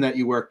antietam that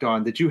you worked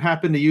on. Did you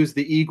happen to use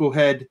the eagle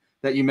head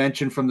that you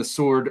mentioned from the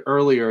sword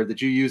earlier?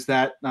 Did you use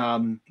that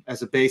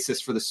as a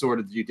basis for the sword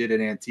that you did at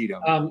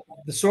Antietam?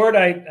 The sword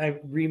I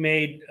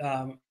remade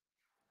at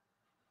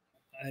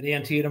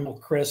Antietam,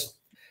 Chris,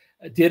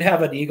 did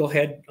have an eagle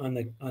head on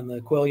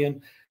the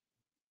quillion.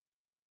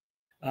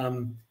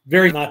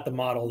 Very not the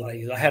model that I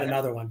used. I had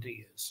another one to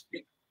use.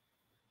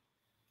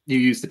 You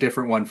used a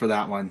different one for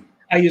that one.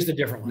 I used a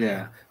different one.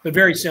 Yeah, but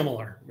very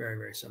similar. Very,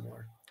 very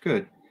similar.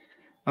 Good.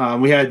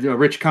 We had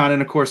Rich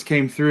Connon, of course,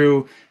 came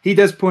through. He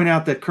does point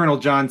out that Colonel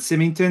John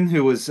Symington,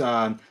 who was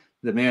the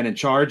man in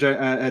charge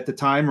at the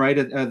time, right,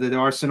 at the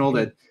Arsenal,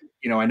 that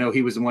I know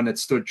he was the one that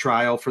stood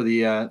trial for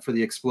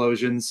the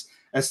explosions.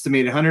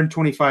 Estimated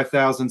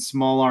 125,000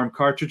 small arm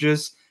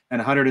cartridges and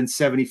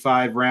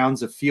 175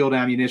 rounds of field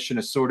ammunition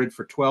assorted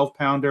for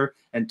 12-pounder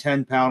and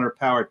 10-pounder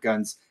powered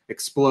guns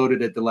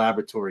exploded at the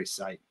laboratory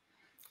site.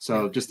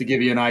 So just to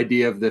give you an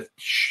idea of the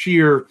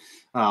sheer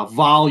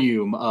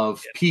volume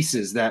of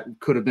pieces that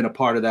could have been a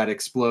part of that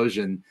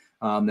explosion,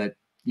 that,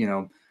 you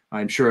know,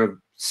 I'm sure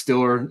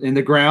still are in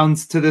the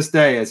grounds to this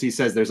day. As he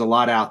says, there's a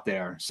lot out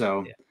there.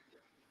 So,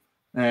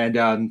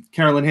 and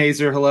Carolyn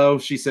Hazer, hello.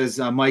 She says,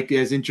 Mike,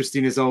 as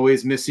interesting as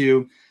always, miss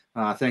you.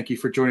 Thank you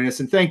for joining us.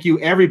 And thank you,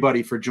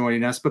 everybody, for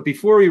joining us. But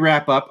before we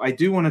wrap up, I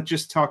do want to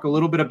just talk a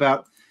little bit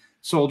about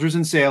Soldiers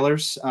and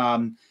Sailors.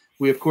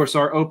 We, of course,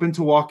 are open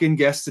to walk-in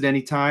guests at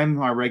any time.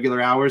 Our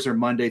regular hours are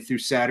Monday through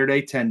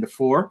Saturday, 10 to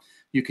 4.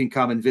 You can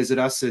come and visit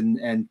us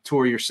and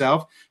tour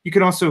yourself. You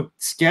can also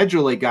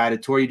schedule a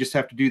guided tour. You just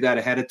have to do that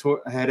ahead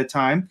of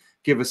time.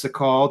 Give us a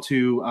call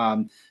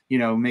to, you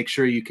know, make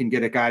sure you can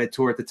get a guided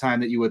tour at the time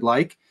that you would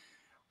like.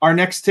 Our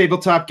next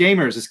Tabletop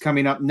Gamers is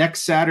coming up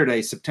next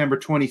Saturday, September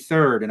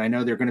 23rd. And I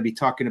know they're going to be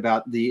talking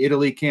about the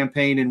Italy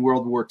campaign in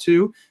World War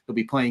II. They'll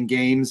be playing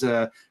games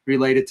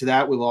related to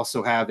that. We'll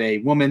also have a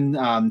woman,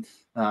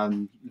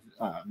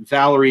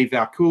 Valerie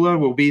Valcula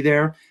will be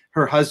there.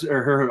 Her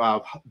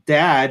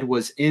dad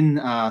was in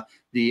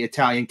the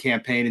Italian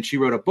campaign, and she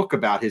wrote a book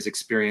about his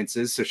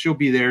experiences. So she'll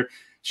be there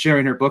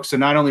sharing her book. So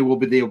not only will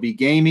they'll be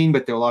gaming,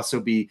 but there'll also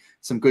be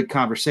some good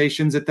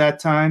conversations at that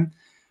time.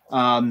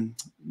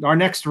 Our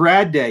next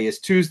Rad Day is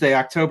Tuesday,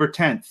 October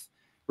 10th.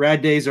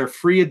 Rad Days are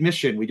free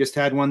admission. We just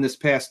had one this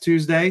past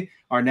Tuesday.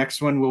 Our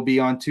next one will be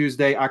on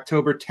Tuesday,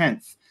 October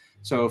 10th.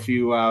 So if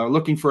you are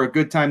looking for a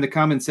good time to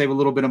come and save a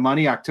little bit of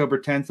money, October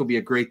 10th will be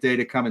a great day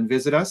to come and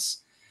visit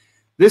us.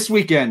 This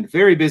weekend,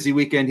 very busy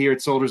weekend here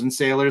at Soldiers and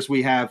Sailors.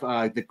 We have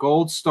the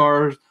Gold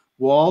Star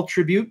Wall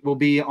Tribute will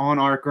be on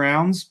our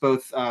grounds,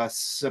 both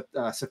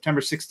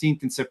September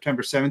 16th and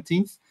September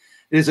 17th.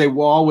 It is a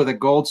wall with a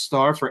gold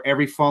star for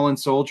every fallen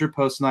soldier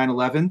post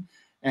 9/11,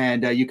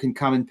 and you can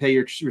come and pay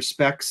your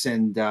respects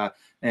and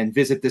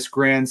visit this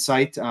grand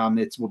site.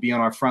 It will be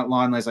on our front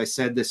lawn, as I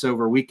said, this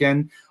over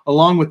weekend,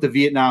 along with the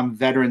Vietnam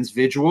Veterans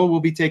Vigil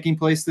will be taking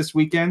place this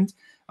weekend.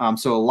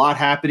 So a lot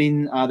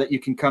happening that you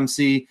can come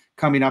see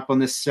coming up on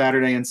this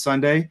Saturday and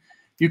Sunday.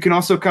 You can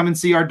also come and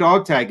see our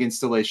dog tag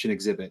installation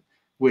exhibit,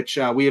 which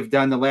we have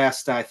done the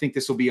last, I think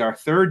this will be our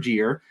 3rd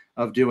year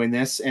of doing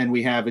this, and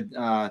we have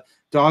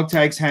dog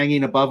tags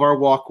hanging above our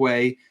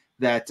walkway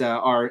that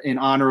are in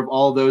honor of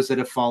all those that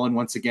have fallen,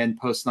 once again,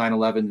 post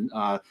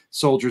 9/11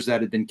 soldiers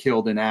that had been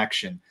killed in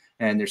action.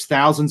 And there's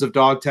thousands of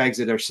dog tags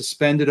that are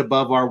suspended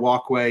above our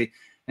walkway.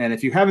 And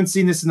if you haven't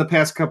seen this in the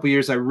past couple of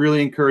years, I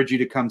really encourage you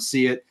to come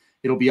see it.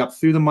 It'll be up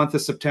through the month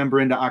of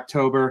September into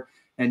October,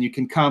 and you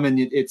can come, and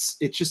it's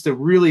just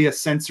a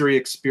sensory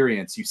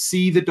experience. You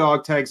see the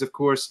dog tags, of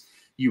course.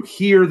 You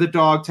hear the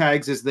dog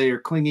tags as they are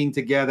clinging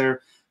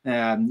together.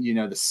 You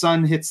know, the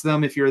sun hits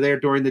them if you're there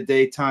during the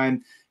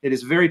daytime. It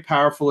is a very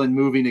powerful and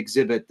moving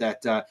exhibit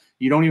that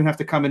you don't even have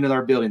to come into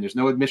our building. There's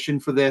no admission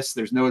for this.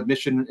 There's no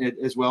admission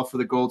as well for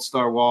the Gold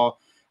Star Wall.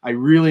 I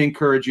really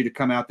encourage you to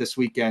come out this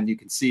weekend. You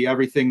can see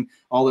everything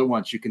all at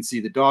once. You can see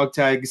the dog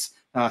tags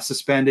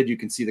suspended. You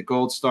can see the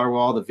Gold Star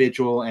Wall, the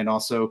vigil, and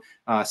also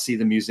see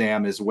the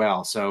museum as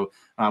well. So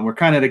we're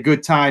kind of at a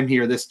good time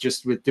here,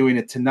 just with doing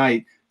it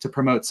tonight to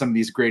promote some of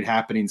these great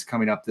happenings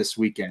coming up this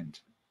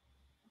weekend.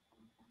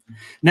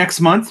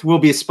 Next month will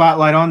be a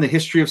spotlight on the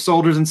history of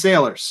soldiers and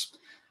sailors.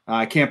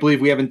 I can't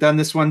believe we haven't done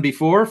this one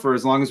before for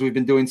as long as we've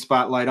been doing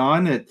Spotlight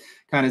On. It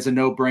kind of is a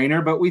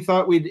no-brainer, but we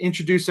thought we'd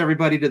introduce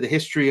everybody to the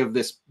history of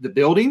the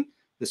building,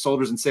 the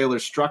Soldiers and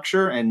Sailors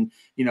structure, and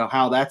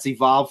how that's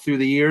evolved through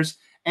the years,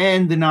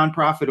 and the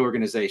nonprofit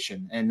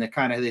organization and the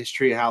kind of the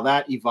history of how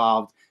that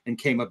evolved and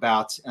came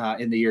about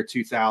in the year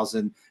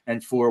 2000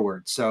 and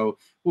forward. So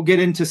we'll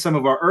get into some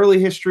of our early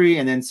history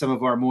and then some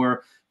of our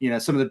more,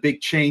 some of the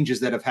big changes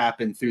that have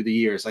happened through the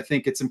years. I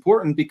think it's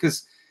important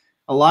because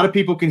a lot of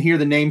people can hear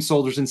the name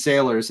Soldiers and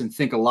Sailors and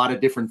think a lot of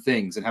different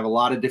things and have a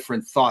lot of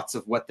different thoughts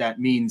of what that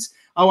means.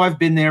 Oh, I've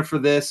been there for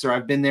this, or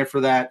I've been there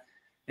for that.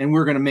 And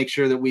we're going to make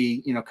sure that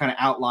we, kind of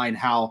outline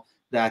how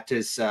that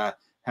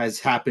has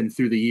happened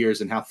through the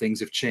years and how things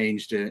have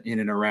changed in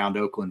and around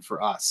Oakland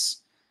for us.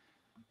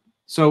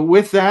 So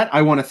with that,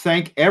 I want to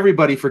thank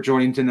everybody for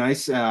joining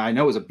tonight. I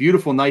know it was a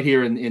beautiful night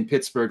here in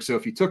Pittsburgh. So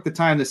if you took the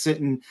time to sit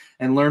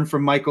and learn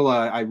from Michael,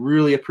 I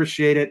really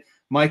appreciate it.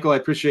 Michael, I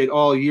appreciate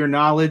all your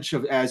knowledge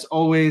as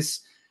always.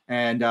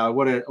 And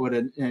what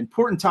an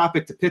important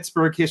topic to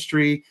Pittsburgh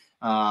history,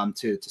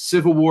 to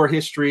Civil War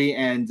history.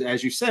 And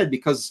as you said,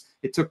 because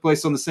it took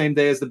place on the same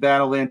day as the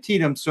Battle of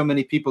Antietam, so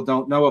many people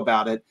don't know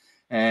about it.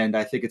 And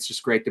I think it's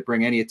just great to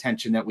bring any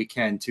attention that we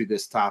can to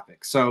this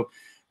topic. So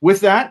with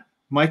that,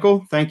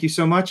 Michael, thank you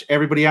so much.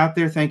 Everybody out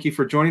there, thank you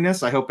for joining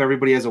us. I hope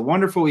everybody has a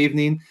wonderful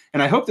evening,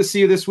 and I hope to see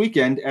you this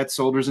weekend at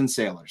Soldiers and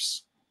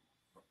Sailors.